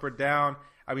going up or down?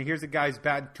 I mean, here's a guy who's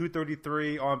batting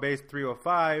 .233, on base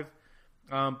 .305,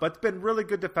 but it's been really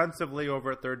good defensively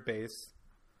over at third base.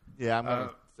 Yeah, I'm going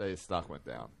to say his stock went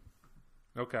down.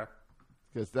 Okay.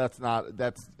 Because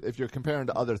that's if you're comparing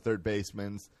to other third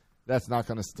basemen, that's not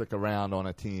going to stick around on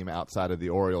a team outside of the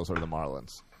Orioles or the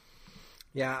Marlins.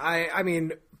 Yeah, I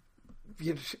mean,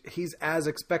 he's as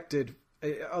expected.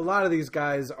 A lot of these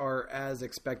guys are as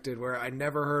expected, where I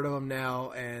never heard of them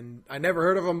now, and I never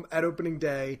heard of them at opening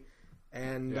day,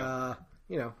 and, I'm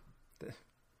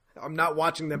not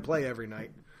watching them play every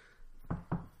night.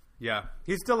 Yeah.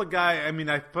 He's still a guy, I mean,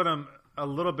 I put him a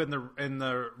little bit in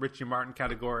the Richie Martin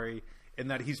category in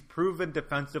that he's proven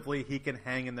defensively he can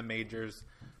hang in the majors,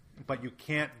 but you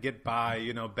can't get by,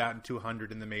 batting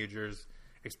 200 in the majors,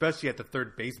 especially at the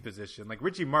third base position. Like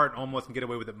Richie Martin almost can get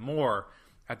away with it more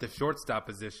at the shortstop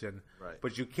position, right.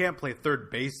 But you can't play third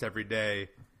base every day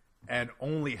and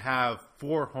only have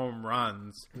 4 home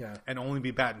runs and only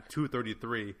be batting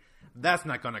 .233. That's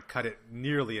not going to cut it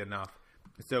nearly enough.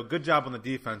 So good job on the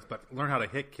defense, but learn how to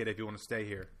hit, kid, if you want to stay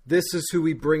here. This is who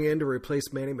we bring in to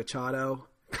replace Manny Machado.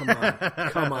 Come on.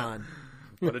 Come on.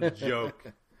 What a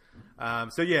joke.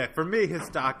 For me, his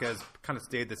stock has kind of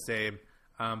stayed the same,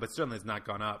 but certainly has not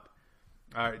gone up.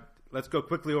 All right, let's go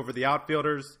quickly over the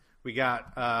outfielders. We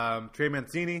got Trey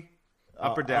Mancini,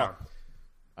 up or down?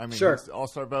 I mean, sure. He's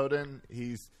all-star voting.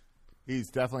 He's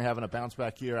definitely having a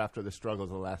bounce-back year after the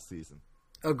struggles of last season.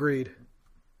 Agreed.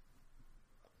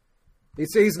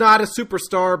 He's not a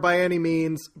superstar by any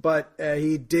means, but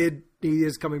he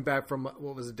is coming back from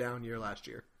what was a down year last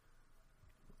year.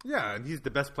 Yeah, and he's the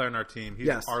best player on our team. He's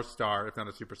our star, if not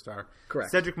a superstar.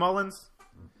 Correct. Cedric Mullins?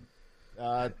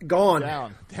 Gone.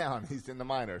 Down. He's in the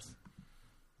minors.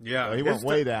 Yeah. So he went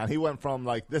way down. He went from,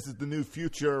 like, this is the new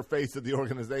future face of the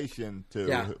organization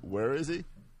to where is he?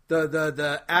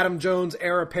 The Adam Jones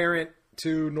heir apparent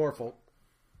to Norfolk.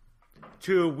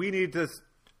 We need to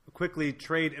quickly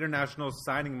trade international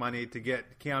signing money to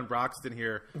get Keon Broxton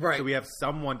here, right? So we have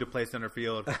someone to play center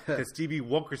field because Stevie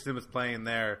Wilkerson was playing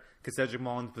there because Cedric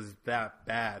Mullins was that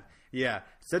bad. Yeah,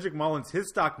 Cedric Mullins, his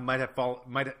stock might have fallen.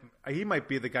 He might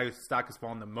be the guy whose stock has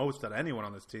fallen the most out of anyone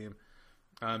on this team,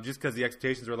 just because the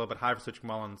expectations are a little bit high for Cedric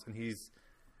Mullins, and he's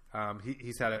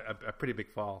had a pretty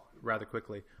big fall rather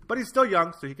quickly. But he's still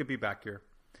young, so he could be back here.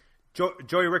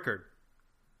 Joey Rickard.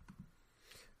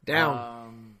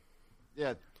 Down.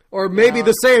 Yeah. Or maybe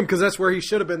the same, because that's where he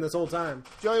should have been this whole time.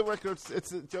 Joey Rickard's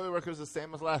the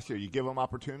same as last year. You give him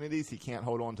opportunities, he can't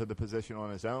hold on to the position on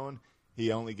his own.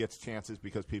 he only gets chances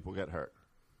because people get hurt.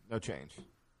 No change.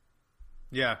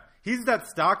 Yeah. He's that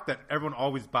stock that everyone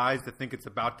always buys to think it's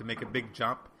about to make a big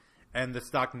jump, and the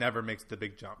stock never makes the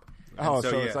big jump. And Oh,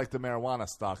 so it's like the marijuana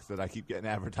stocks that I keep getting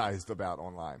advertised about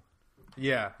online.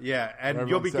 Yeah, yeah. And Everyone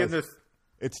you'll be getting says, this.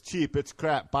 It's cheap. It's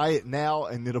crap. Buy it now,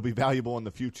 and it'll be valuable in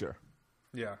the future.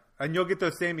 Yeah. And you'll get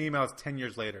those same emails 10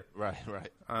 years later. Right.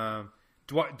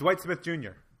 Dwight Smith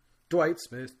Jr. Dwight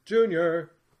Smith Jr.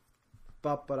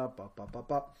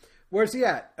 Where's he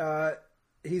at?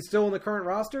 He's still in the current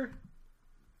roster?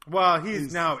 Well,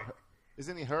 he's now.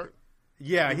 Isn't he hurt?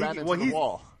 Yeah, He ran into the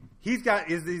wall. He's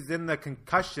in the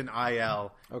concussion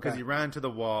IL because he ran into the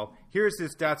wall. Here's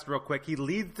his stats real quick. He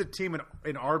leads the team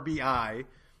in RBIs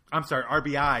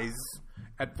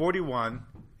at 41.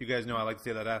 You guys know I like to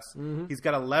say that S. Mm-hmm. He's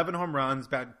got 11 home runs,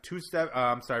 batting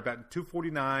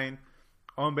 249,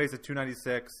 on base at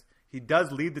 296. He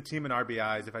does lead the team in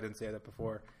RBIs, if I didn't say that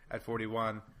before, at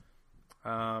 41.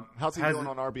 How's he doing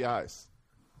on RBIs?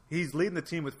 He's leading the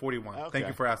team with 41. Okay. Thank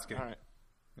you for asking. All right.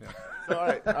 Yeah.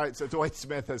 All right. So Dwight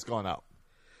Smith has gone up.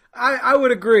 I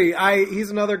would agree. He's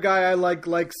another guy I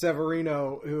like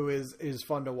Severino, who is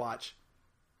fun to watch.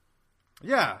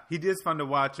 Yeah, he is fun to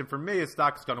watch, and for me, his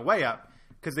stock has gone way up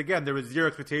because again, there was zero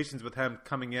expectations with him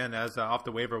coming in as off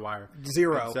the waiver wire.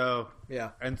 Zero. And so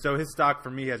and so his stock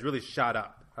for me has really shot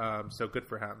up. So good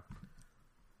for him.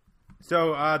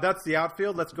 So that's the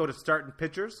outfield. Let's go to starting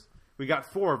pitchers. We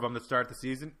got 4 of them to start the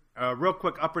season. Real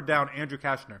quick, up or down? Andrew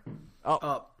Kashner.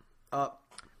 Up.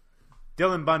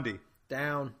 Dylan Bundy.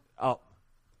 Down. Up.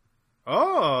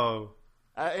 Oh.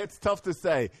 It's tough to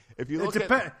say. If you look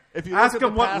ask at him the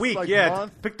what past, week.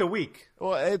 month, Pick the week.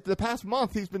 Well, the past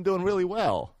month he's been doing really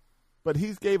well, but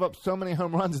he's gave up so many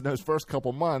home runs in those first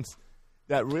couple months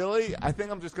that really, I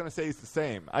think I'm just going to say he's the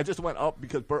same. I just went up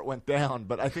because Bert went down,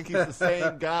 but I think he's the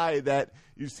same guy that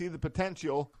you see the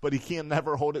potential, but he can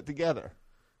never hold it together.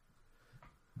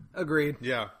 Agreed.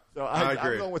 Yeah. So I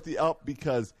agree. I'm going with the up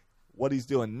because what he's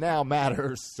doing now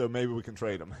matters, so maybe we can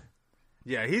trade him.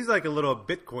 Yeah, he's like a little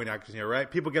Bitcoin action here, right?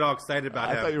 People get all excited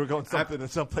about him. I thought you were going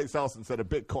someplace else instead of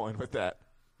Bitcoin with that.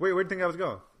 Wait, where do you think I was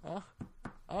going? I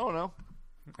don't know.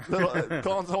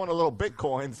 Calling someone a little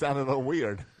Bitcoin sounded a little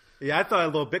weird. Yeah, I thought a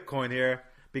little Bitcoin here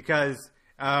because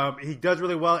he does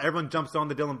really well. Everyone jumps on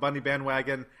the Dylan Bundy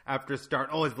bandwagon after his start.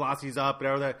 Oh, his velocity's up and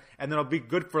everything. And then it'll be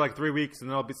good for like 3 weeks and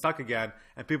then it'll be stuck again.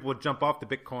 And people will jump off the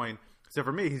Bitcoin. So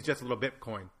for me, he's just a little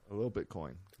Bitcoin. A little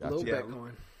Bitcoin. Gotcha. A little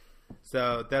Bitcoin.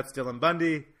 So that's Dylan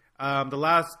Bundy. The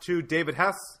last 2, David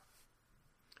Hess.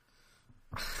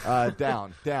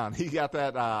 Down. He got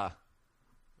that,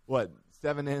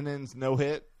 7 innings, no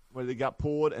hit, where they got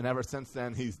pulled, and ever since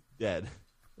then, he's dead.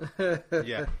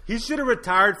 Yeah. He should have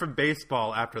retired from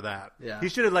baseball after that. Yeah. He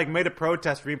should have made a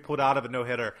protest for being pulled out of a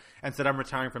no-hitter and said, I'm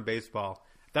retiring from baseball.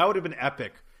 That would have been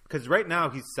epic because right now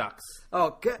he sucks.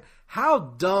 Oh, how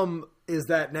dumb is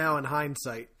that now in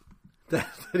hindsight that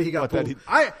he got pulled?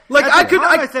 I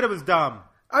said it was dumb.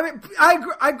 I mean,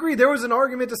 I agree. There was an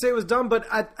argument to say it was dumb, but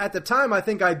at the time, I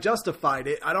think I justified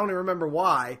it. I don't even remember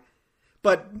why.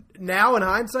 But now in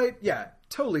hindsight, yeah,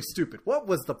 totally stupid. What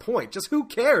was the point? Just who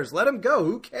cares? Let him go.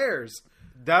 Who cares?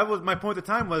 That was my point at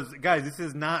the time was, guys, this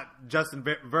is not Justin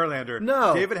Verlander.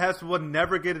 No. David Hess will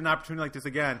never get an opportunity like this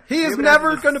again. He is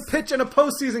never going to pitch in a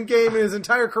postseason game in his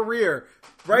entire career.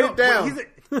 Write it down.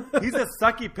 He's a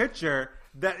sucky pitcher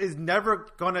that is never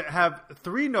going to have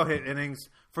 3 no-hit innings.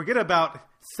 Forget about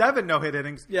 7 no-hit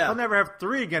innings. Yeah. He'll never have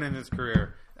 3 again in his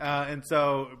career. And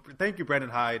so, thank you, Brandon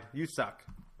Hyde. You suck.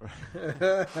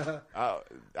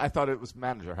 I thought it was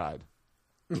Manager Hyde.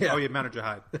 Yeah. Oh, yeah, Manager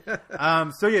Hyde.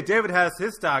 David Hess,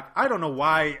 his stock. I don't know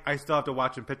why I still have to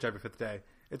watch him pitch every 5th day.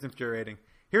 It's infuriating.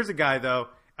 Here's a guy, though,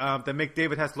 that make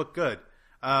David Hess look good.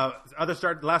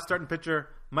 Last starting pitcher,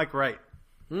 Mike Wright.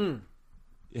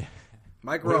 Yeah.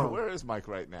 Mike Rowe. Where is Mike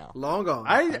right now? Long gone.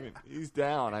 I mean, he's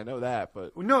down. I know that,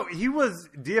 but no, he was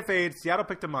DFA'd. Seattle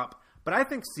picked him up, but I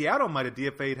think Seattle might have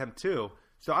DFA'd him too.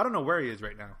 So I don't know where he is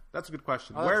right now. That's a good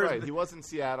question. Oh, that's right. He was in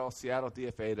Seattle. Seattle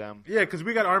DFA'd him. Yeah, because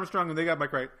we got Armstrong and they got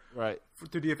Mike Wright. Right.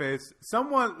 Through DFAs.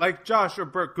 Someone like Josh or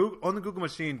Bert, on the Google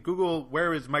machine, Google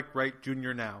where is Mike Wright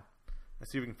Jr. now.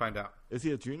 Let's see if we can find out. Is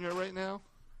he a junior right now?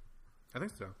 I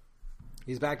think so.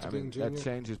 He's back to being junior. That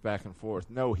changes back and forth.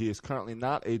 No, he is currently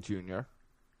not a junior.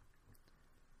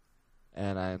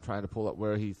 And I am trying to pull up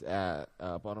where he's at.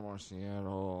 Baltimore,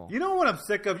 Seattle. You know what I'm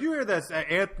sick of? You hear this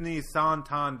Anthony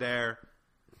Santander,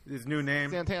 his new name?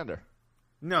 Santander.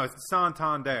 No, it's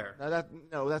Santander.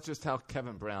 No, that's just how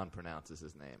Kevin Brown pronounces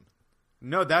his name.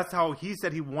 No, that's how he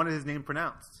said he wanted his name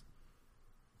pronounced.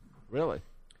 Really?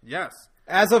 Yes.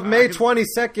 As of May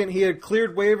 22nd, he had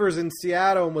cleared waivers in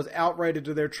Seattle and was outrighted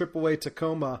to their AAA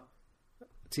Tacoma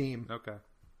team. Okay.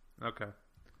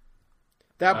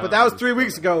 But that was 3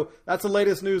 weeks ago. That's the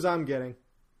latest news I'm getting.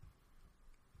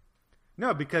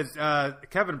 No, because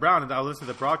Kevin Brown, I listened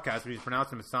to the broadcast when he's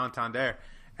pronouncing him as Santander,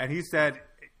 and he said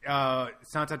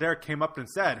Santander came up and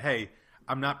said, "Hey,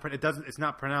 it's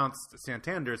not pronounced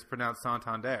Santander, it's pronounced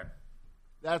Santander."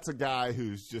 That's a guy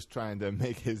who's just trying to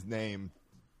make his name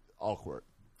awkward.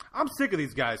 I'm sick of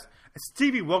these guys.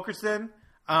 Stevie Wilkerson,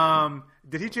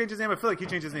 did he change his name? I feel like he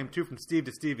changed his name too from Steve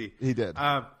to Stevie. He did.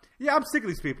 Yeah, I'm sick of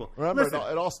these people. Remember, Listen,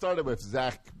 it all started with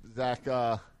Zach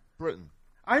Britton.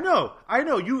 I know.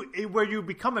 Where you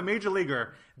become a major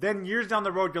leaguer, then years down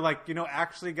the road, you're like,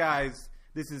 actually, guys,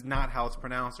 this is not how it's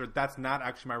pronounced, or that's not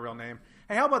actually my real name.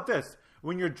 Hey, how about this?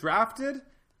 When you're drafted,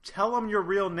 tell them your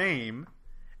real name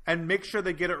and make sure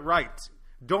they get it right.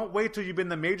 Don't wait till you've been in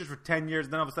the majors for 10 years,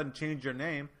 and then all of a sudden change your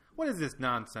name. What is this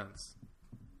nonsense?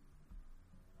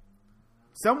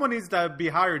 Someone needs to be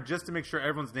hired just to make sure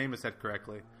everyone's name is said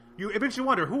correctly. It makes you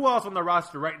wonder, who else on the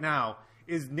roster right now,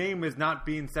 his name is not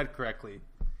being said correctly?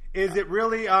 Is it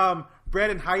really Brad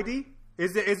and Heidi?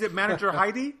 Is it manager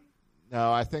Heidi?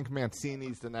 No, I think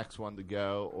Mancini's the next one to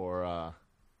go, or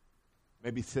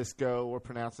maybe Cisco we're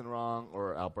pronouncing wrong,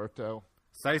 or Alberto.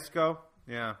 Cisco?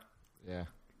 Yeah.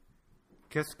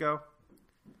 Kisco?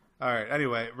 All right,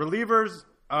 anyway, relievers,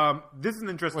 this is an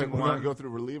interesting We're one. going to go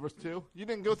through relievers too? You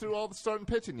didn't go through all the starting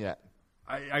pitching yet.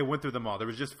 I went through them all. There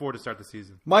was just 4 to start the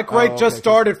season. Mike Wright just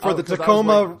started for the 'cause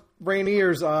Tacoma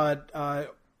Rainiers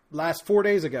last 4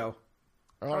 days ago.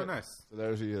 All right. Oh, nice. So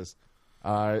there he is.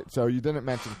 All right. So you didn't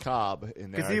mention Cobb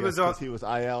in there. Because he was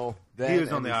IL then. He was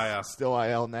on and the he's IL. Still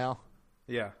IL now?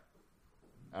 Yeah.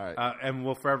 All right. And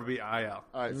will forever be IL.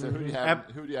 All right. So who do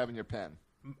you have in your pen?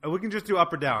 We can just do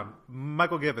up or down.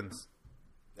 Michael Givens.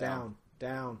 Down.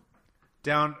 Starting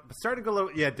to go a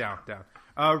little. Yeah, down.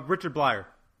 Richard Blyer.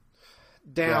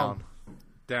 Down.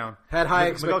 Had high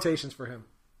expectations for him.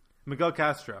 Miguel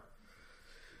Castro.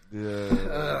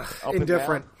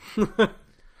 Indifferent.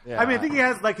 Yeah. I mean, I think he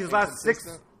has like his last 6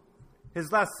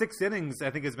 innings. I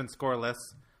think has been scoreless.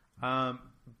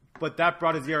 But that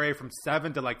brought his ERA from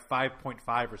 7 to like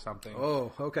 5.5 or something.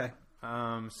 Oh, okay.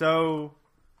 So,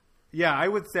 yeah, I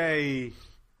would say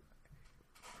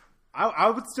I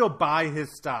would still buy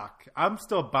his stock. I'm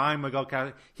still buying Miguel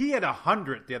Castro. He had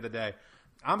 100 the other day.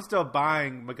 I'm still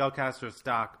buying Miguel Castro's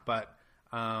stock, but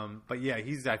yeah,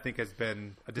 I think has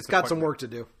been a disappointment. He's got some work to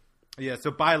do. Yeah, so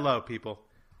buy low, people.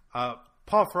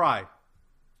 Paul Fry.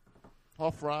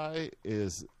 Paul Fry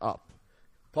is up.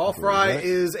 Paul Fry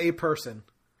is a person.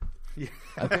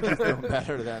 I think he's doing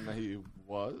better than he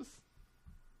was.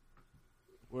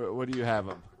 What do you have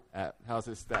him at? How's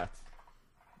his stats?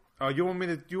 Oh, you want me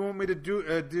to do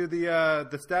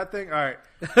the stat thing? All right.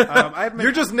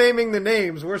 You're just naming the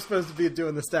names. We're supposed to be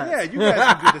doing the stats. Yeah, you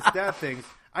guys can do the stat things.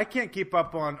 I can't keep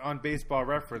up on Baseball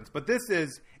Reference, but this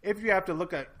is if you have to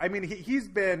look at. I mean, he's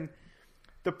been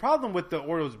the problem with the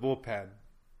Orioles bullpen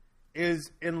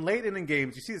is in late inning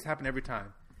games. You see this happen every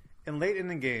time. In late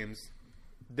inning games,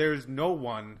 there's no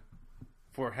one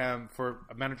for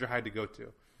a manager Hyde to go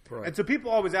to, right. And so people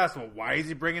always ask, well, why is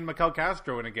he bringing Miguel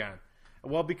Castro in again?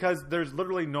 Well, because there's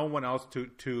literally no one else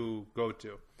to go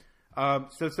to.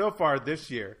 So far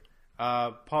this year,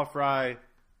 Paul Fry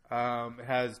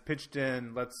has pitched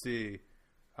in,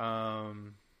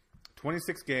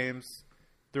 26 games,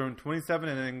 thrown 27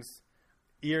 innings.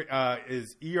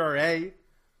 Is ERA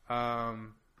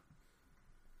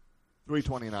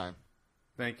 3.29.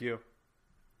 Thank you.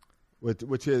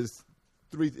 Which is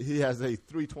he has a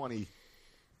 3.23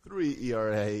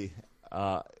 ERA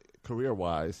career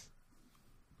wise.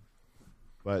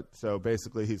 But so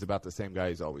basically, he's about the same guy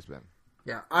he's always been.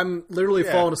 Yeah, I'm literally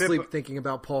falling asleep thinking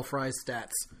about Paul Fry's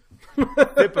stats.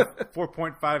 FIP of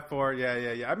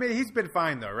 4.54. Yeah. I mean, he's been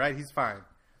fine though, right? He's fine.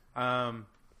 All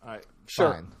right,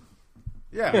 sure. Fine.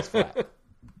 Yeah, it's flat.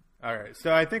 All right.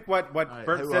 So I think what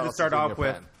Bert said to start off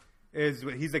with is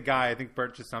he's a guy. I think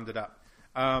Bert just summed it up.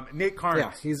 Nate Carnes.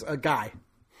 Yeah, he's a guy.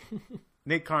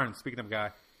 Nate Carnes. Speaking of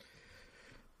guy,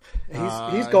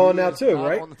 he's gone now too, not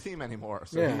right? on the team anymore,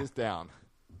 so Yeah. he is down.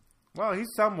 well,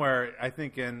 he's somewhere. I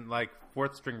think in like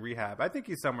 4th string rehab. I think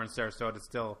he's somewhere in Sarasota,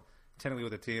 still technically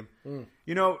with the team.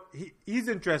 You know, he's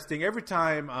interesting. Every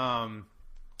time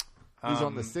He's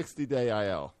on the 60-day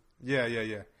IL.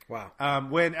 Yeah. Wow.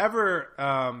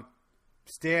 Whenever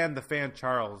Stan the Fan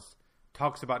Charles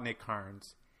talks about Nate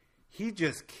Carnes, he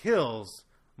just kills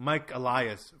Mike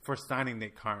Elias for signing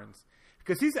Nate Carnes.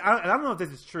 Because I don't know if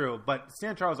this is true, but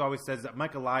Stan Charles always says that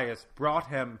Mike Elias brought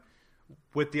him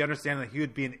with the understanding that he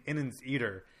would be an innings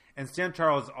eater. And Stan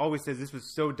Charles always says this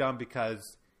was so dumb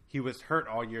because he was hurt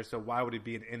all year, so why would he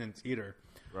be an innings eater?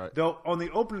 Right. Though on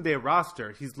the opening day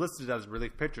roster, he's listed as a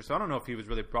relief pitcher, so I don't know if he was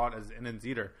really brought as an innings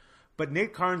eater. But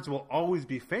Nate Carnes will always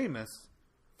be famous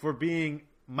for being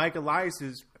Mike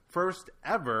Elias's first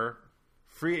ever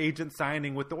free agent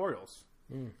signing with the Orioles.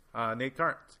 Nate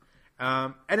Carnes.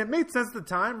 And it made sense at the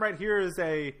time, right? Here is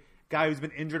a guy who's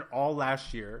been injured all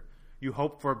last year. You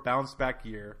hope for a bounce back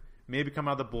year, maybe come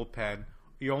out of the bullpen.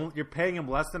 You're paying him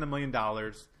less than $1 million.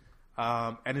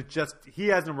 And he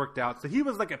hasn't worked out. So he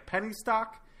was like a penny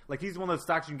stock. Like he's one of those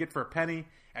stocks you can get for a penny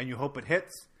and you hope it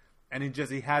hits. And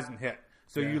he hasn't hit.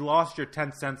 So you lost your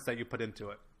 10 cents that you put into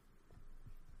it.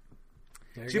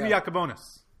 Jimmy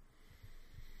Yacobonis.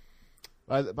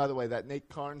 By the way, that Nate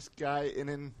Carnes guy,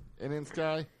 innings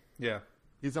guy, Yeah.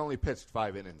 he's only pitched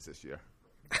 5 innings this year.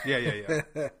 Yeah.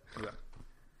 Yeah.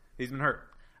 He's been hurt.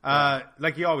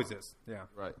 Like he always is. Yeah.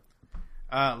 Right.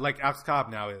 Like Alex Cobb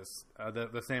now is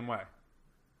the same way.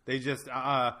 They just,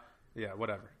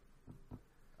 whatever.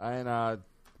 And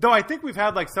Though I think we've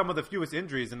had like some of the fewest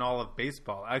injuries in all of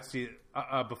baseball. Actually,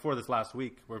 before this last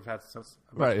week, where we've had some.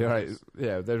 right.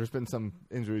 Yeah, there's been some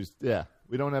injuries. Yeah,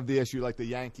 we don't have the issue like the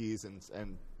Yankees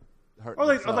and hurt. Or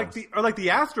like the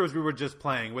Astros we were just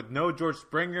playing with no George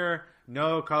Springer,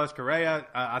 no Carlos Correa.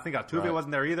 I think Altuve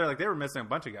wasn't there either. Like they were missing a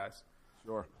bunch of guys.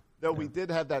 Sure. Though we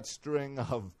did have that string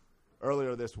of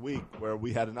earlier this week where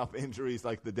we had enough injuries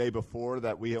like the day before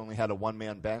that we only had a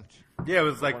one-man bench. Yeah, it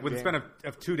was like with the span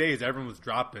of 2 days, everyone was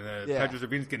dropping. Pedro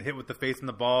Cervina's getting hit with the face in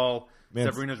the ball.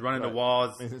 Severina's running to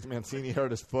walls. Mancini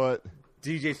hurt his foot.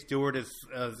 DJ Stewart is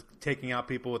taking out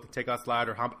people with the takeout slide,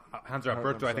 or Hanser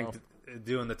Alberto, I think,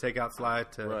 doing the takeout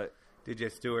slide to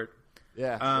DJ Stewart.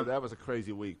 Yeah, so that was a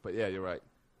crazy week. But, yeah, you're right.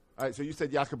 All right, so you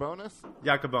said Yacobonis?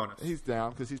 Yacobonis. He's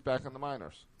down because he's back on the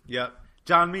minors. Yep.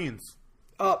 John Means.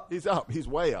 Up. He's up. He's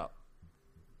way up.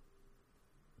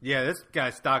 Yeah, this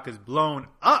guy's stock is blown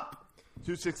up.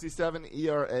 2.67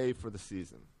 ERA for the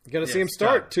season. You got to see him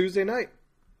start stud. Tuesday night.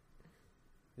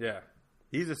 Yeah,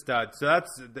 he's a stud. So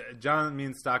John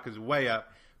Means' stock is way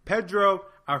up. Pedro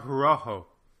Araujo.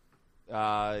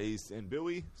 He's in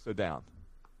Bowie, so down.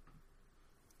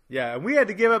 Yeah, and we had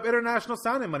to give up international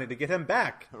signing money to get him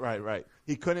back. Right.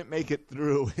 He couldn't make it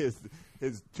through his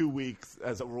 2 weeks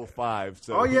as a Rule 5.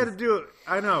 So all you had to do,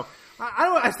 I know.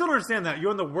 I still don't understand that.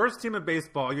 You're on the worst team in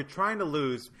baseball. You're trying to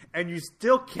lose, and you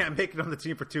still can't make it on the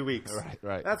team for 2 weeks.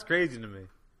 Right. That's crazy to me.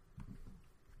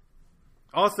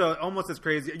 Also, almost as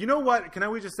crazy. You know what? Can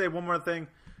we just say one more thing?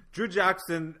 Drew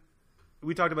Jackson,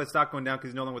 we talked about stock going down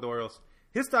because he's no longer with the Orioles.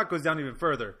 His stock goes down even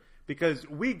further because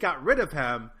we got rid of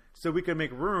him so we could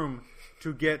make room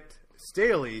to get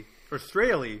Straley,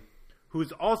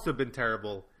 who's also been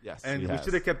terrible. Yes, and we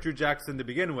should have kept Drew Jackson to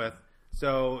begin with.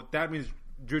 So that means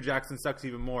Drew Jackson sucks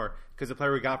even more because the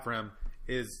player we got for him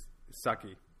is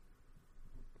sucky.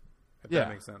 If that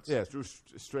makes sense. Yeah, Drew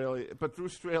Straley. But Drew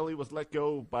Straley was let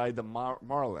go by the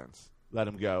Marlins. Let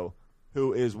him go,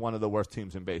 who is one of the worst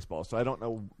teams in baseball. So I don't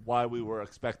know why we were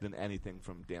expecting anything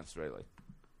from Dan Straley.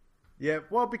 Yeah,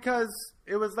 well, because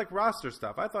it was like roster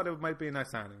stuff. I thought it might be a nice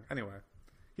signing. Anyway,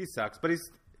 he sucks. But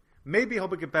maybe he'll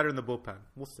get better in the bullpen.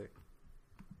 We'll see.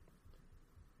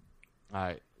 All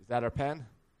right. Is that our pen?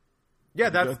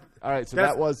 Yeah, that's... All right, so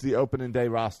that was the opening day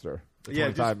roster. The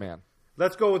 25-man.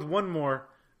 Let's go with one more.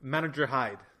 Manager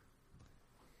Hyde.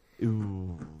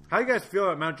 Ooh. How you guys feel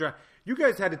about Manager Hyde? You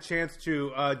guys had a chance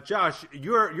to... Josh,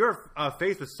 your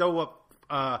face was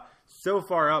so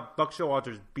far up, Buck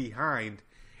Showalter's behind.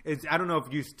 I don't know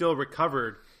if you still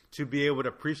recovered to be able to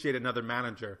appreciate another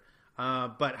manager.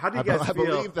 But how do you guys feel? I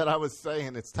believe that I was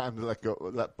saying it's time to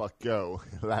let Buck go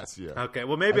last year. Okay,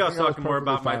 well maybe I was talking more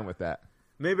about with that.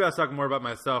 Maybe I was talking more about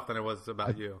myself than it was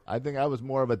about you. I think I was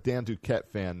more of a Dan Duquette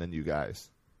fan than you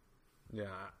guys. Yeah.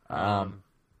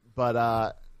 But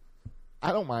I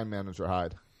don't mind Manager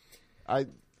Hyde.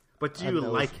 But do you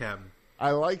like him?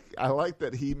 I like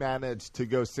that he managed to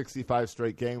go 65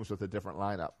 straight games with a different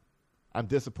lineup. I'm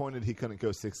disappointed he couldn't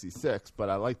go 66, but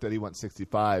I like that he went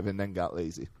 65 and then got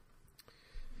lazy.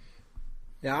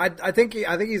 Yeah, I think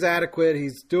he's adequate.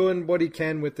 He's doing what he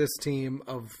can with this team.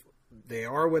 They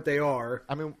are what they are.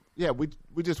 I mean, yeah, we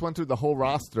just went through the whole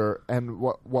roster, and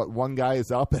what one guy is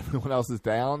up and everyone else is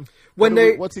down.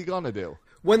 What's he gonna do?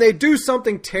 When they do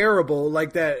something terrible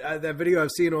like that video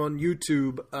I've seen on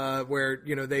YouTube, where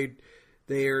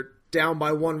they're down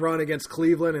by 1 run against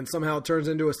Cleveland and somehow it turns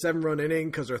into a 7-run inning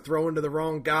because they're throwing to the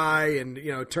wrong guy and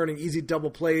turning easy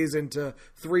double plays into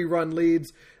 3-run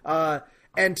leads,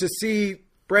 and to see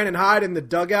Brandon Hyde in the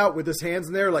dugout with his hands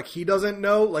in there like he doesn't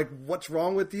know like what's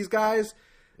wrong with these guys.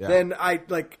 then I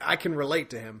can relate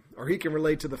to him, or he can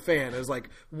relate to the fan. It's like,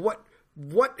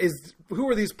 who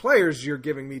are these players you're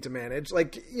giving me to manage?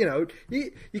 Like, you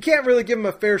can't really give him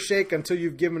a fair shake until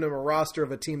you've given him a roster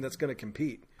of a team that's going to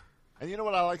compete. And you know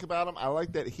what I like about him? I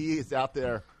like that he is out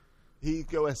there. He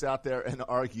goes out there and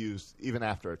argues even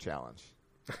after a challenge.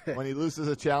 When he loses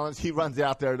a challenge, he runs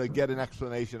out there to get an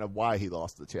explanation of why he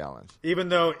lost the challenge. Even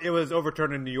though it was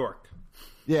overturned in New York.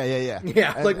 Yeah.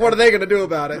 Yeah, what are they going to do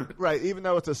about it? Right, even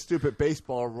though it's a stupid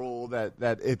baseball rule that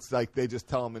it's like they just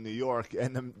tell him in New York,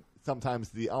 and then sometimes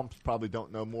the umps probably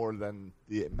don't know more than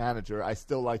the manager. I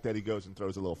still like that he goes and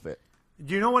throws a little fit.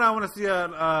 Do you know what I want to see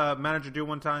a manager do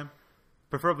one time?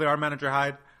 Preferably our manager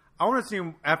Hyde. I want to see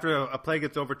him after a play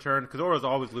gets overturned, because Orioles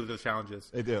always lose those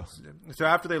challenges. They do. So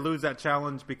after they lose that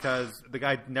challenge because the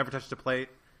guy never touched the plate,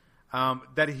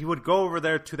 that he would go over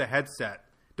there to the headset.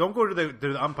 Don't go to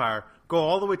the umpire. Go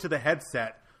all the way to the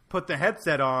headset, put the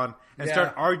headset on, and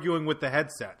start arguing with the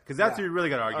headset, because that's who you really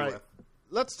got to argue with.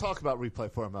 Let's talk about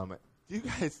replay for a moment.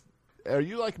 Are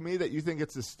you like me that you think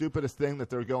it's the stupidest thing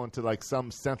that they're going to like some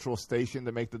central station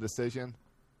to make the decision?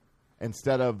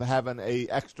 Instead of having a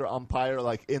extra umpire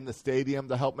like in the stadium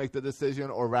to help make the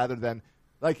decision, or rather than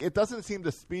like it doesn't seem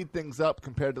to speed things up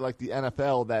compared to like the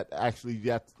NFL that actually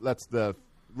lets the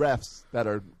refs that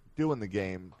are doing the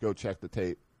game go check the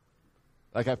tape.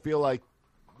 Like I feel like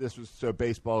this was so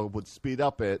baseball would speed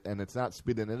up it, and it's not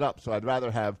speeding it up. So I'd rather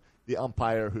have the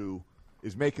umpire who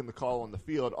is making the call on the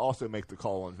field also make the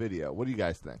call on video. What do you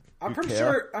guys think? I'm pretty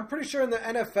sure in the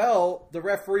NFL, the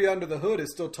referee under the hood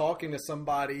is still talking to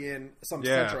somebody in some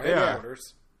central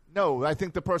headquarters. No, I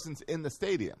think the person's in the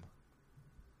stadium.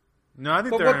 No, I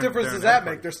think. But what difference does that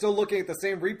make? They're still looking at the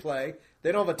same replay.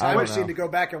 They don't have a time machine to go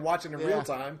back and watch it in real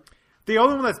time. The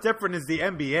only one that's different is the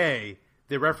NBA.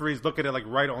 The referees look at it like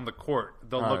right on the court.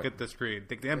 They'll look at the screen.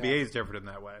 The NBA is different in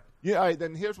that way. Yeah. All right,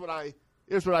 then here's what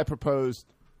I proposed.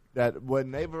 That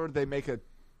whenever they make a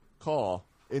call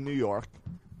in New York,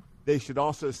 they should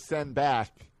also send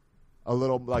back a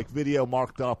little like video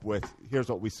marked up with here's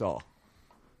what we saw.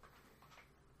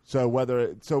 So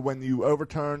when you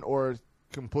overturn or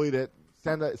complete it,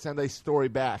 send a story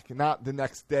back. Not the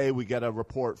next day we get a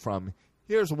report from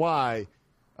here's why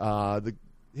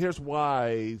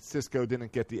Cisco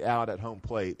didn't get the out at home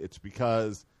plate. It's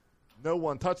because no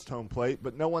one touched home plate,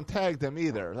 but no one tagged them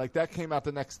either. Like that came out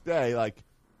the next day. Like.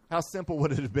 How simple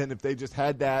would it have been if they just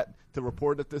had that to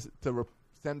report it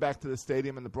send back to the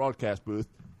stadium in the broadcast booth,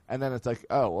 and then it's like,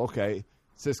 oh, okay,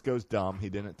 Cisco's dumb. He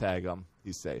didn't tag him.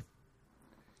 He's safe.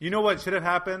 You know what should have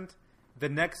happened? The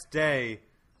next day,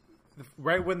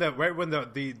 right when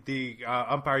the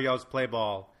umpire yells play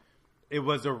ball, it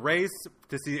was a race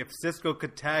to see if Cisco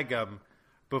could tag him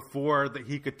before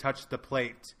he could touch the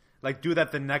plate. Like do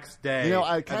that the next day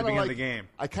at the beginning of the game.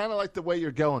 I kind of like the way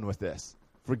you're going with this.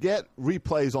 Forget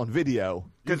replays on video.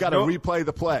 You got to replay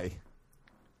the play.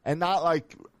 And not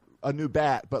like a new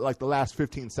bat, but like the last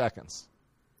 15 seconds.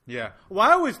 Yeah. Well,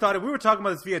 I always thought, if we were talking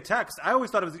about this via text, I always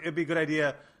thought it'd be a good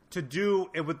idea to do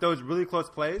it with those really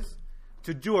close plays,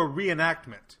 to do a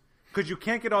reenactment. Because you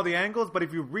can't get all the angles, but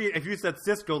if you said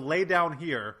Cisco, lay down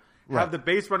here, have the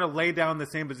base runner lay down in the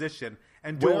same position,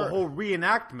 and do a whole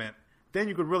reenactment, then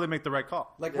you could really make the right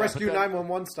call. Like Rescue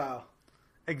 911 style.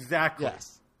 Exactly.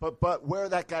 Yes. But where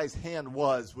that guy's hand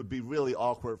would be really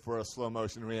awkward for a slow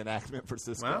motion reenactment for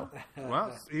Cisco.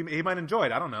 Well, he might enjoy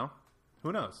it. I don't know.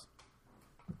 Who knows?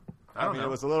 I don't know. It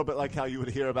was a little bit like how you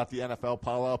would hear about the NFL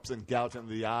pile-ups and gouging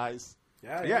the eyes.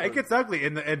 Yeah, it gets ugly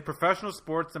in professional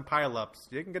sports and pile-ups.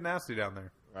 You can get nasty down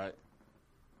there. Right.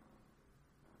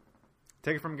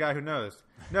 Take it from a guy who knows.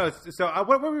 No, so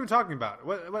what were we even talking about?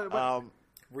 What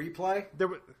replay?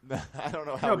 I don't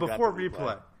know how. No, before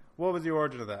replay. What was the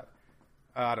origin of that?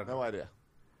 I don't know. No idea.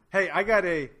 Hey, I got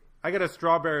a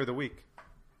strawberry of the week.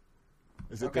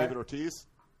 Is it David Ortiz?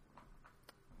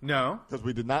 No, because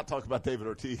we did not talk about David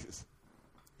Ortiz.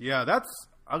 Yeah, that's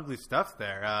ugly stuff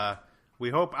there. We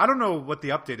hope. I don't know what the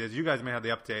update is. You guys may have the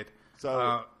update.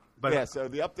 So the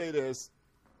update is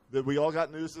that we all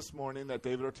got news this morning that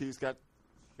David Ortiz got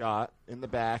shot in the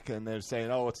back, and they're saying,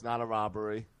 "Oh, it's not a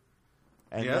robbery."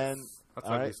 And then that's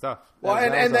ugly stuff. Well,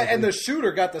 and the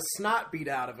shooter got the snot beat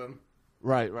out of him.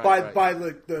 Right. By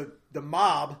the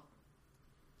mob.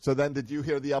 So then did you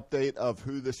hear the update of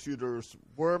who the shooters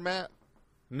were, Matt?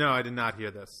 No, I did not hear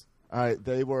this. All right,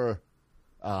 they were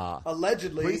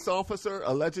allegedly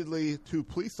two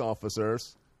police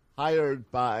officers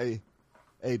hired by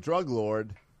a drug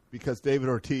lord because David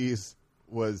Ortiz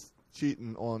was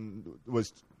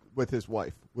with his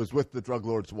wife, was with the drug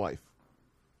lord's wife.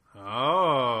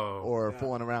 Oh. Or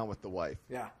fooling around with the wife.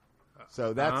 Yeah.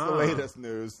 So that's the latest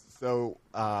news. So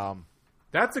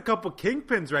that's a couple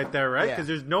kingpins right there, right? Yeah. Because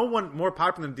there's no one more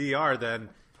popular in DR than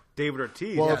David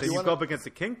Ortiz. Well, Yeah, if then you you go up against a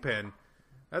kingpin.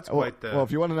 That's quite the. Well,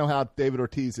 if you want to know how David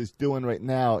Ortiz is doing right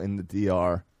now in the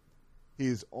DR,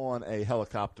 he's on a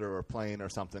helicopter or plane or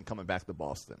something coming back to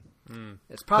Boston.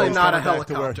 It's probably So he's not a coming back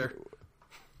to where- helicopter.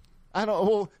 I don't.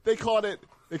 Well, they called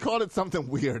it something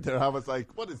weird. I was like,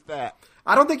 "What is that?"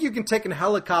 I don't think you can take a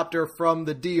helicopter from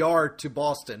the DR to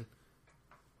Boston.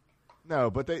 No,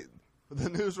 but the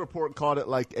news report called it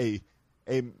like a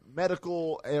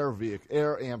medical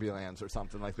air ambulance or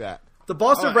something like that. The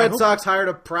Boston I Red hope- Sox hired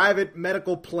a private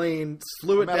medical plane,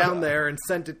 flew it down there, and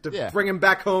sent it to bring him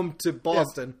back home to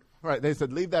Boston. Right. They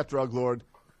said, "Leave that drug lord.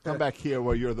 Come back here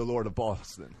where you're the Lord of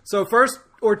Boston." So first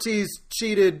Ortiz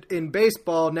cheated in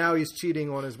baseball, now he's cheating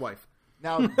on his wife.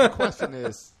 Now the question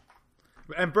is,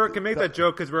 And Bert can make that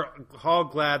joke because we're all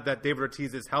glad that David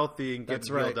Ortiz is healthy and getting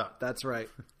That's right. healed up. That's right.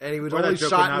 And he was Or only that joke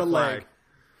shot would in the not leg.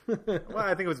 fly. Well, I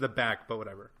think it was the back, but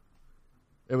whatever.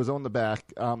 it was on the back.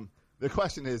 The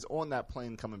question is, on that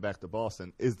plane coming back to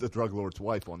Boston, is the drug lord's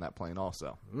wife on that plane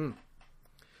also?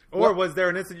 Or was there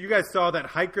an incident? You guys saw that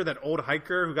hiker, that old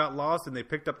hiker who got lost, and they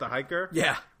picked up the hiker.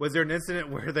 Yeah. Was there an incident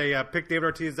where they picked David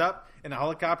Ortiz up in a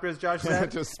helicopter, as Josh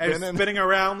said, Just and spinning. spinning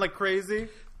around like crazy?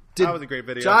 That was a great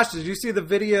video. Josh, did you see the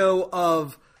video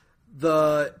of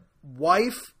the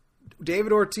wife,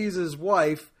 David Ortiz's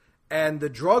wife, and the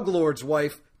drug lord's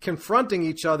wife confronting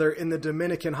each other in the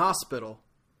Dominican hospital?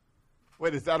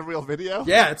 Wait, is that a real video?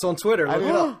 Yeah, it's on Twitter. I Look it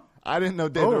didn't, up. I didn't know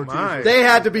David Oh, Ortiz. my. was They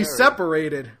had to be married.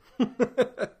 separated.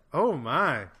 Oh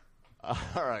my! All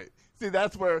right. See,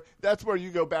 that's where you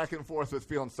go back and forth with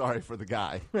feeling sorry for the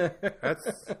guy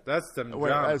That's some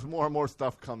drama. as more and more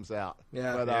stuff comes out.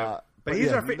 Yeah. But, Yeah. But yeah, he's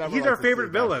you never he's like our to see favorite a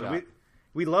guy villain. shot.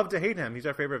 We love to hate him. He's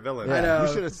our favorite villain. Yeah, I know.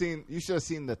 You should have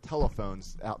seen the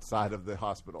telephones outside of the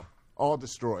hospital, all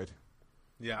destroyed.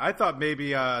 Yeah, I thought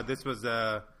maybe this was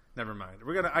never mind.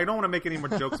 I don't want to make any more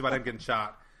jokes about him getting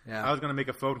shot. Yeah. I was gonna make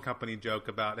a phone company joke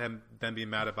about him then being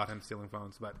mad about him stealing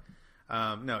phones, but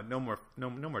no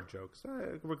more jokes.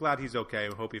 We're glad he's okay.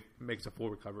 We hope he makes a full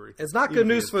recovery. It's not good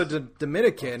news for the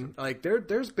Dominican. Like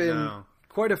there's been No.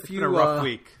 quite a It's few been a rough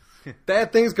week.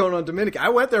 bad things going on in Dominican. I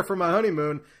went there for my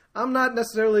honeymoon. I'm not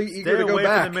necessarily eager Stay to go away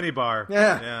back. from the minibar.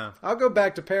 Yeah. I'll go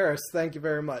back to Paris. Thank you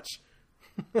very much.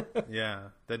 Yeah.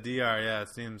 The DR. Yeah, it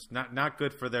seems not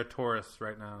good for their tourists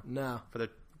right now. No. For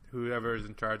whoever is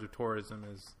in charge of tourism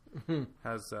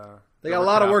has They got a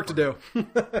lot of work to do.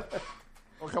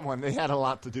 Well, come on, they had a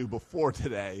lot to do before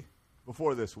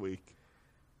this week.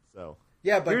 So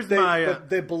Yeah, but, Here's my, but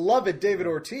the beloved David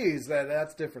Ortiz,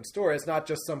 that's a different story. It's not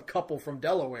just some couple from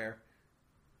Delaware.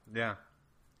 Yeah.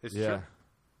 It's yeah,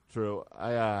 true. true.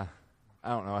 I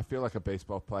don't know. I feel like a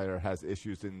baseball player has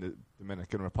issues in the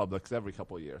Dominican Republic every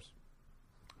couple of years.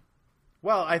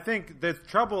 Well, I think there's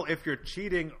trouble if you're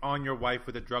cheating on your wife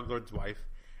with a drug lord's wife.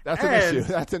 That's an issue.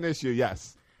 That's an issue.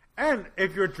 Yes. And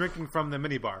if you're drinking from the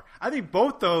minibar. I think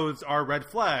both those are red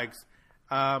flags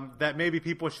that maybe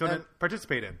people shouldn't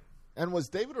participate in. And was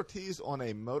David Ortiz on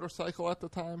a motorcycle at the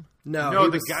time? No, No,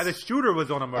 he the shooter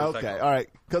was on a motorcycle. Okay, all right.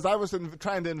 Because I was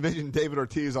trying to envision David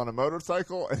Ortiz on a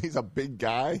motorcycle, and he's a big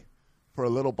guy for a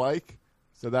little bike,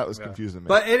 so that was confusing me.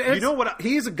 But You know what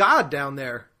he's a god down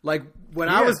there. Like when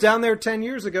He I was is. down there 10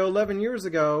 years ago, 11 years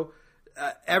ago,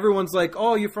 everyone's like,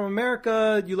 "Oh, you're from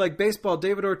America. You like baseball.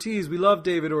 David Ortiz. We love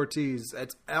David Ortiz."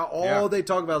 That's all they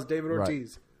talk about is David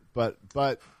Ortiz. But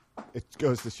it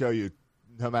goes to show you,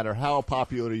 no matter how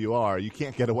popular you are, you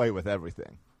can't get away with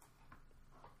everything.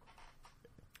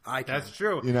 That's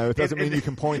true. You know, it doesn't mean you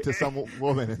can point to some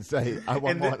woman and say, "I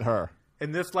want her."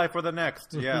 In this life or the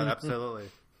next. Yeah, absolutely.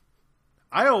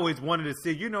 I always wanted to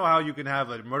see, you know how you can have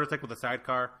a motorcycle with a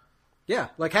sidecar? Yeah,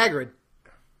 like Hagrid.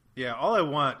 Yeah, all I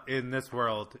want in this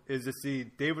world is to see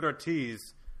David Ortiz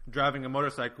driving a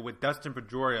motorcycle with Dustin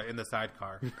Pedroia in the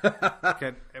sidecar.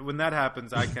 When that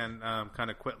happens, I can kind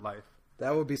of quit life.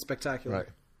 That would be spectacular. Right.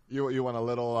 You want a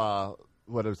little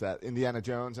what is that? Indiana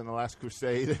Jones and the Last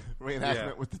Crusade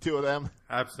reenactment with the two of them?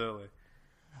 Absolutely.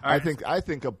 I think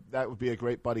that would be a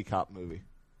great buddy cop movie.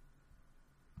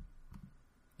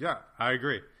 Yeah, I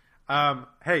agree.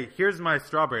 Hey, here's my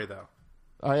strawberry, though.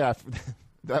 Oh yeah,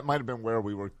 that might have been where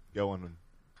we were going.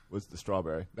 Was the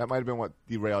strawberry? That might have been what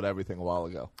derailed everything a while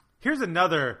ago. Here's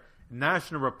another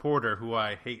national reporter who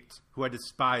I hate, who I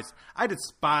despise. I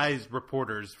despise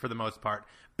reporters for the most part.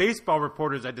 Baseball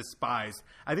reporters I despise.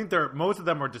 I think most of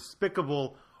them are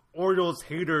despicable Orioles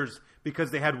haters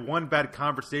because they had one bad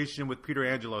conversation with Peter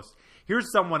Angelos. Here's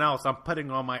someone else I'm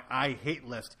putting on my I hate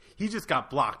list. He just got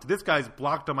blocked. This guy's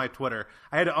blocked on my Twitter.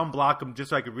 I had to unblock him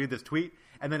just so I could read this tweet.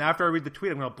 and then after I read the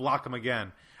tweet, I'm going to block him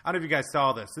again. I don't know if you guys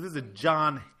saw this. So this is a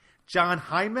John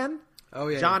Hyman. Oh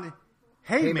yeah, John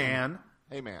Heyman.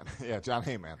 Heyman. Yeah, John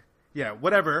Heyman. Yeah,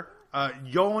 whatever.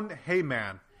 Yon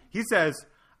Heyman. He says,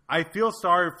 I feel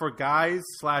sorry for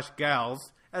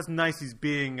guys/gals. That's nice. He's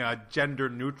being gender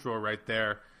neutral right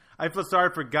there. I feel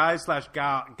sorry for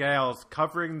guys/gals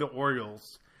covering the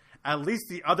Orioles. At least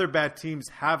the other bad teams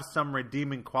have some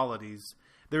redeeming qualities.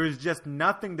 There is just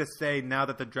nothing to say now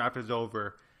that the draft is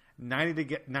over.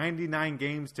 99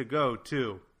 games to go,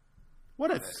 too.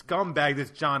 What a scumbag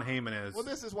this John Heyman is. Well,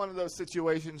 this is one of those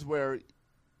situations where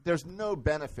there's no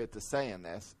benefit to saying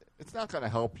this. It's not going to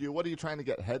help you. What are you trying to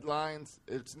get headlines?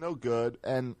 It's no good.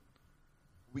 And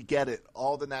we get it.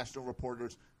 All the national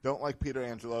reporters don't like Peter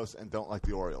Angelos and don't like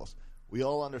the Orioles. We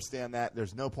all understand that.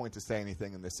 There's no point to say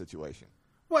anything in this situation.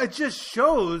 Well, it just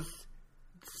shows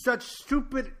such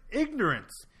stupid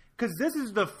ignorance. Because this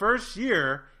is the first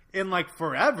year in like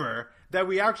forever that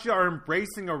we actually are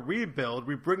embracing a rebuild.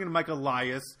 We bring in Mike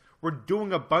Elias. We're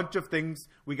doing a bunch of things.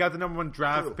 We got the number 1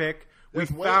 draft pick.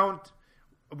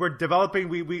 We're developing.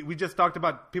 We just talked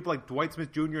about people like Dwight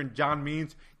Smith Jr. and John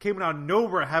Means came out of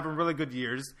nowhere having really good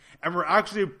years. And we're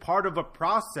actually part of a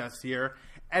process here.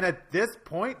 And at this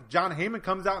point, John Heyman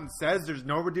comes out and says there's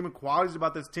no redeeming qualities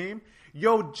about this team.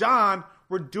 Yo, John,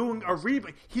 we're doing a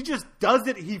rebuild. He just does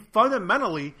it. He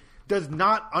fundamentally does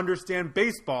not understand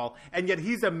baseball, and yet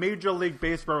he's a Major League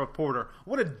Baseball reporter.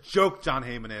 What a joke John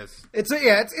Heyman is.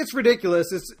 It's ridiculous.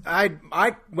 I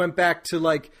went back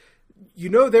to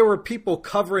there were people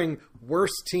covering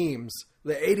worse teams,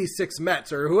 the 86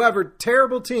 Mets or whoever,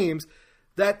 terrible teams,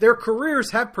 that their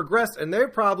careers have progressed, and they're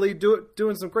probably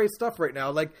doing some great stuff right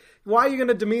now. Like, why are you going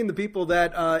to demean the people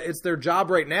that it's their job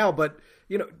right now? But,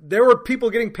 there were people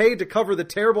getting paid to cover the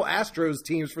terrible Astros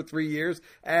teams for 3 years,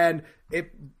 and it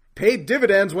paid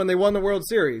dividends when they won the World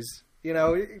Series.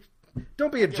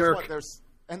 Don't be a jerk. There's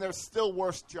still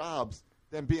worse jobs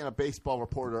than being a baseball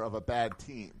reporter of a bad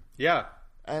team. Yeah.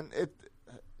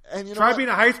 Try being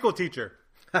a high school teacher.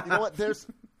 You know what?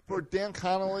 For Dan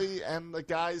Connolly and the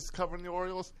guys covering the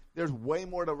Orioles, there's way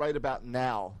more to write about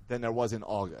now than there was in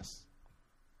August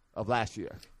of last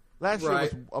year. Last year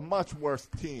was a much worse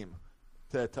team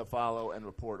to follow and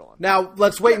report on. Now,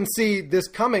 let's wait and see this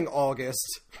coming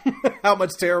August how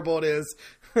much terrible it is.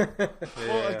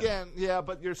 Well, again,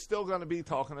 but you're still going to be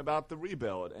talking about the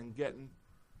rebuild and getting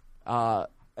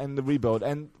and the rebuild.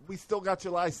 And we still got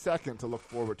July 2nd to look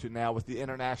forward to now with the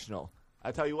International.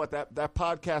 I tell you what, that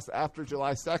podcast after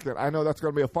July 2nd, I know that's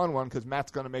going to be a fun one because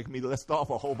Matt's going to make me list off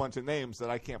a whole bunch of names that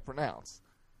I can't pronounce.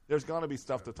 There's going to be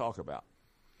stuff to talk about.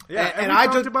 Yeah, and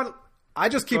I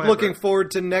just keep looking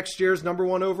forward to next year's number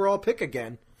 1 overall pick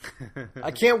again.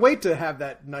 I can't wait to have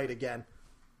that night again.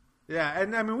 Yeah,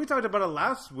 and we talked about it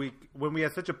last week when we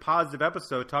had such a positive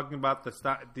episode talking about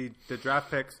the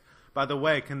draft picks. By the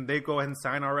way, can they go ahead and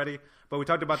sign already? But we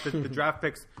talked about the draft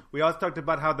picks. We also talked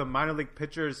about how the minor league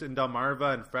pitchers in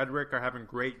Delmarva and Frederick are having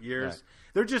great years. Right.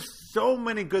 There are just so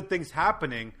many good things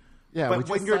happening. Yeah, but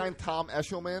we just signed Tom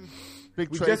Eshelman.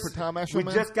 Big trade for Tom Eshelman.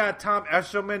 We just got Tom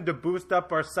Eshelman to boost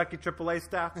up our sucky AAA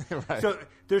staff. Right. So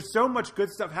there's so much good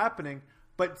stuff happening.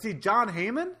 But see, John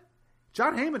Heyman,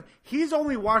 he's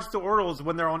only watched the Orioles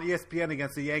when they're on ESPN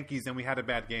against the Yankees and we had a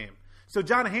bad game. So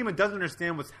John Heyman doesn't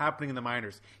understand what's happening in the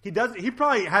minors. He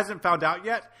probably hasn't found out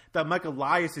yet that Mike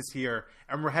Elias is here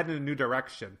and we're heading in a new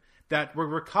direction. That we're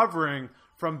recovering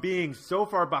from being so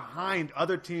far behind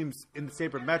other teams in the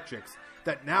sabermetrics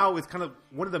that now is kind of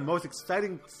one of the most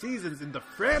exciting seasons in the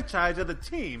franchise of the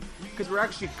team because we're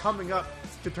actually coming up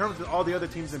to terms with all the other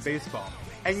teams in baseball.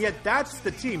 And yet that's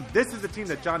the team. This is the team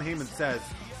that John Heyman says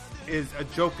is a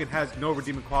joke and has no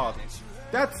redeeming qualities.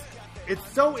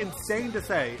 It's so insane to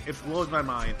say. It blows my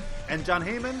mind. And John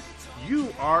Heyman,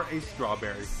 you are a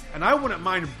strawberry. And I wouldn't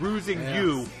mind bruising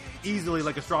you easily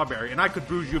like a strawberry. And I could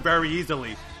bruise you very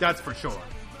easily. That's for sure.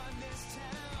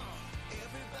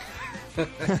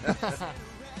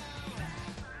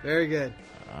 Very good.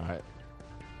 All right.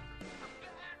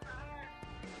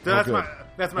 So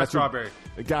that's my strawberry.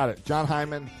 Got it. John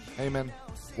Heyman,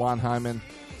 Juan Heyman,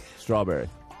 strawberry.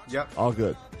 Yep. All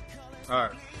good. All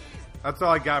right. That's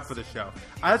all I got for the show.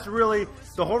 That's really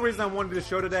the whole reason I wanted to do the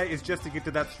show today is just to get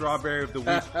to that strawberry of the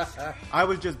week. I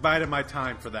was just biding my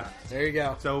time for that. There you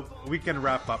go. So we can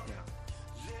wrap up now.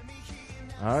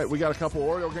 All right, we got a couple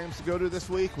Oriole games to go to this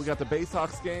week. We got the Bay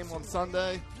Sox game on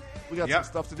Sunday. We got some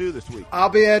stuff to do this week. I'll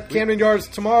be at Camden Yards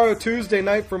tomorrow, Tuesday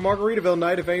night for Margaritaville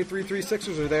night. If any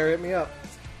 336ers are there, hit me up.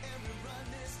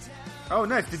 Oh,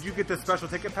 nice. Did you get the special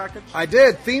ticket package? I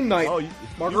did. Theme night. Oh, you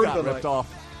got ripped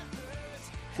off.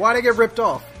 Why'd I get ripped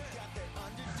off?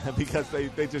 because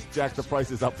they just jack the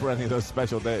prices up for any of those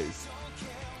special days.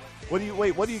 What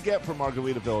do you get for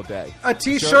Margaritaville a day? A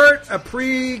T-shirt, a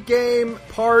pre-game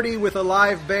party with a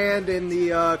live band in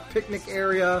the picnic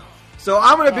area. So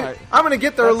I'm gonna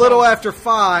get there a little after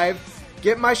 5.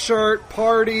 Get my shirt,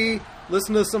 party,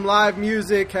 listen to some live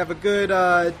music, have a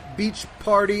good beach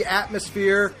party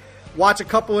atmosphere, watch a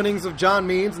couple innings of John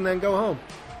Means, and then go home.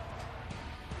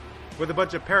 With a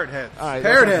bunch of parrot heads. All right,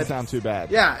 Parrot that doesn't head. sound too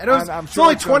bad. Yeah, and I'm it's sure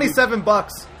only it's gonna be-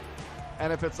 $27.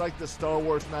 And if it's like the Star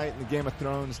Wars night and the Game of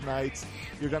Thrones nights,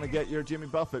 you're going to get your Jimmy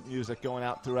Buffett music going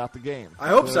out throughout the game. I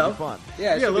hope it'll so. be fun.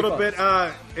 Yeah, Yeah, a little bit.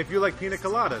 If you like pina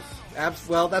coladas.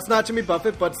 Well, that's not Jimmy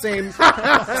Buffett, but same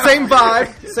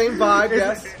vibe. Same vibe.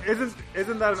 Yes.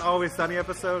 Isn't that an Always Sunny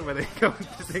episode where they go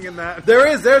singing that?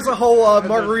 There's a whole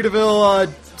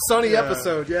Margaritaville Sunny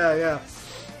episode. Yeah.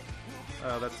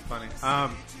 Oh, that's funny.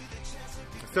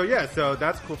 So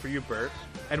that's cool for you, Bert.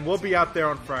 And we'll be out there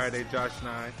on Friday. Josh and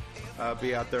I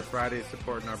be out there Friday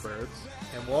supporting our birds.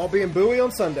 And we'll all be in Bowie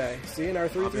on Sunday, seeing our I'll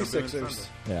be on Bowie on 336ers. Sunday.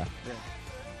 Yeah.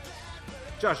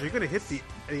 Josh, are you going to hit the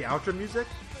outro music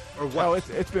or what? Oh,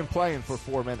 it's been playing for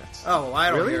 4 minutes. Oh, well, I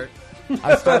don't Really? hear it.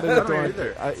 I started I it don't during.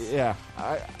 either.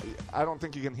 I don't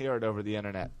think you can hear it over the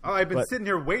internet. Oh, I've been But- sitting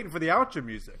here waiting for the outro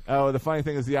music. Oh, the funny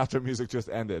thing is the outro music just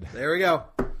ended There we go.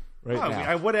 right Oh, now.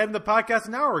 I would have ended the podcast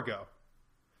an hour ago.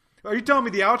 Are you telling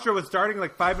me the outro was starting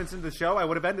like 5 minutes into the show? I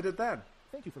would have ended it then.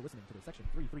 Thank you for listening to the Section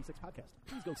 336 podcast.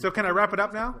 Please go to So can I wrap it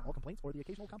up now? for all complaints or the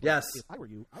occasional compliment. Yes. If I were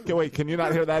you, I would Okay, wait, can you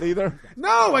not hear that either?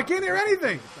 No, I can't hear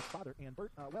anything. Jeff's father and Bert.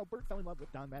 Bert fell in love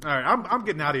with Don Madden. All right, I'm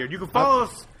getting out of here. You can follow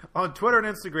us on Twitter and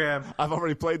Instagram. I've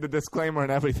already played the disclaimer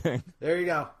and everything. There you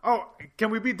go. Oh, can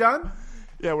we be done?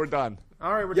 Yeah, we're done.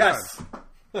 All right, we're Yes.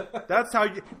 done. That's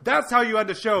how you end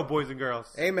the show, boys and girls.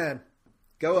 Amen.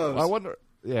 Go O's. I wonder.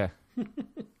 Yeah.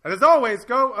 And as always,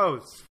 go O's.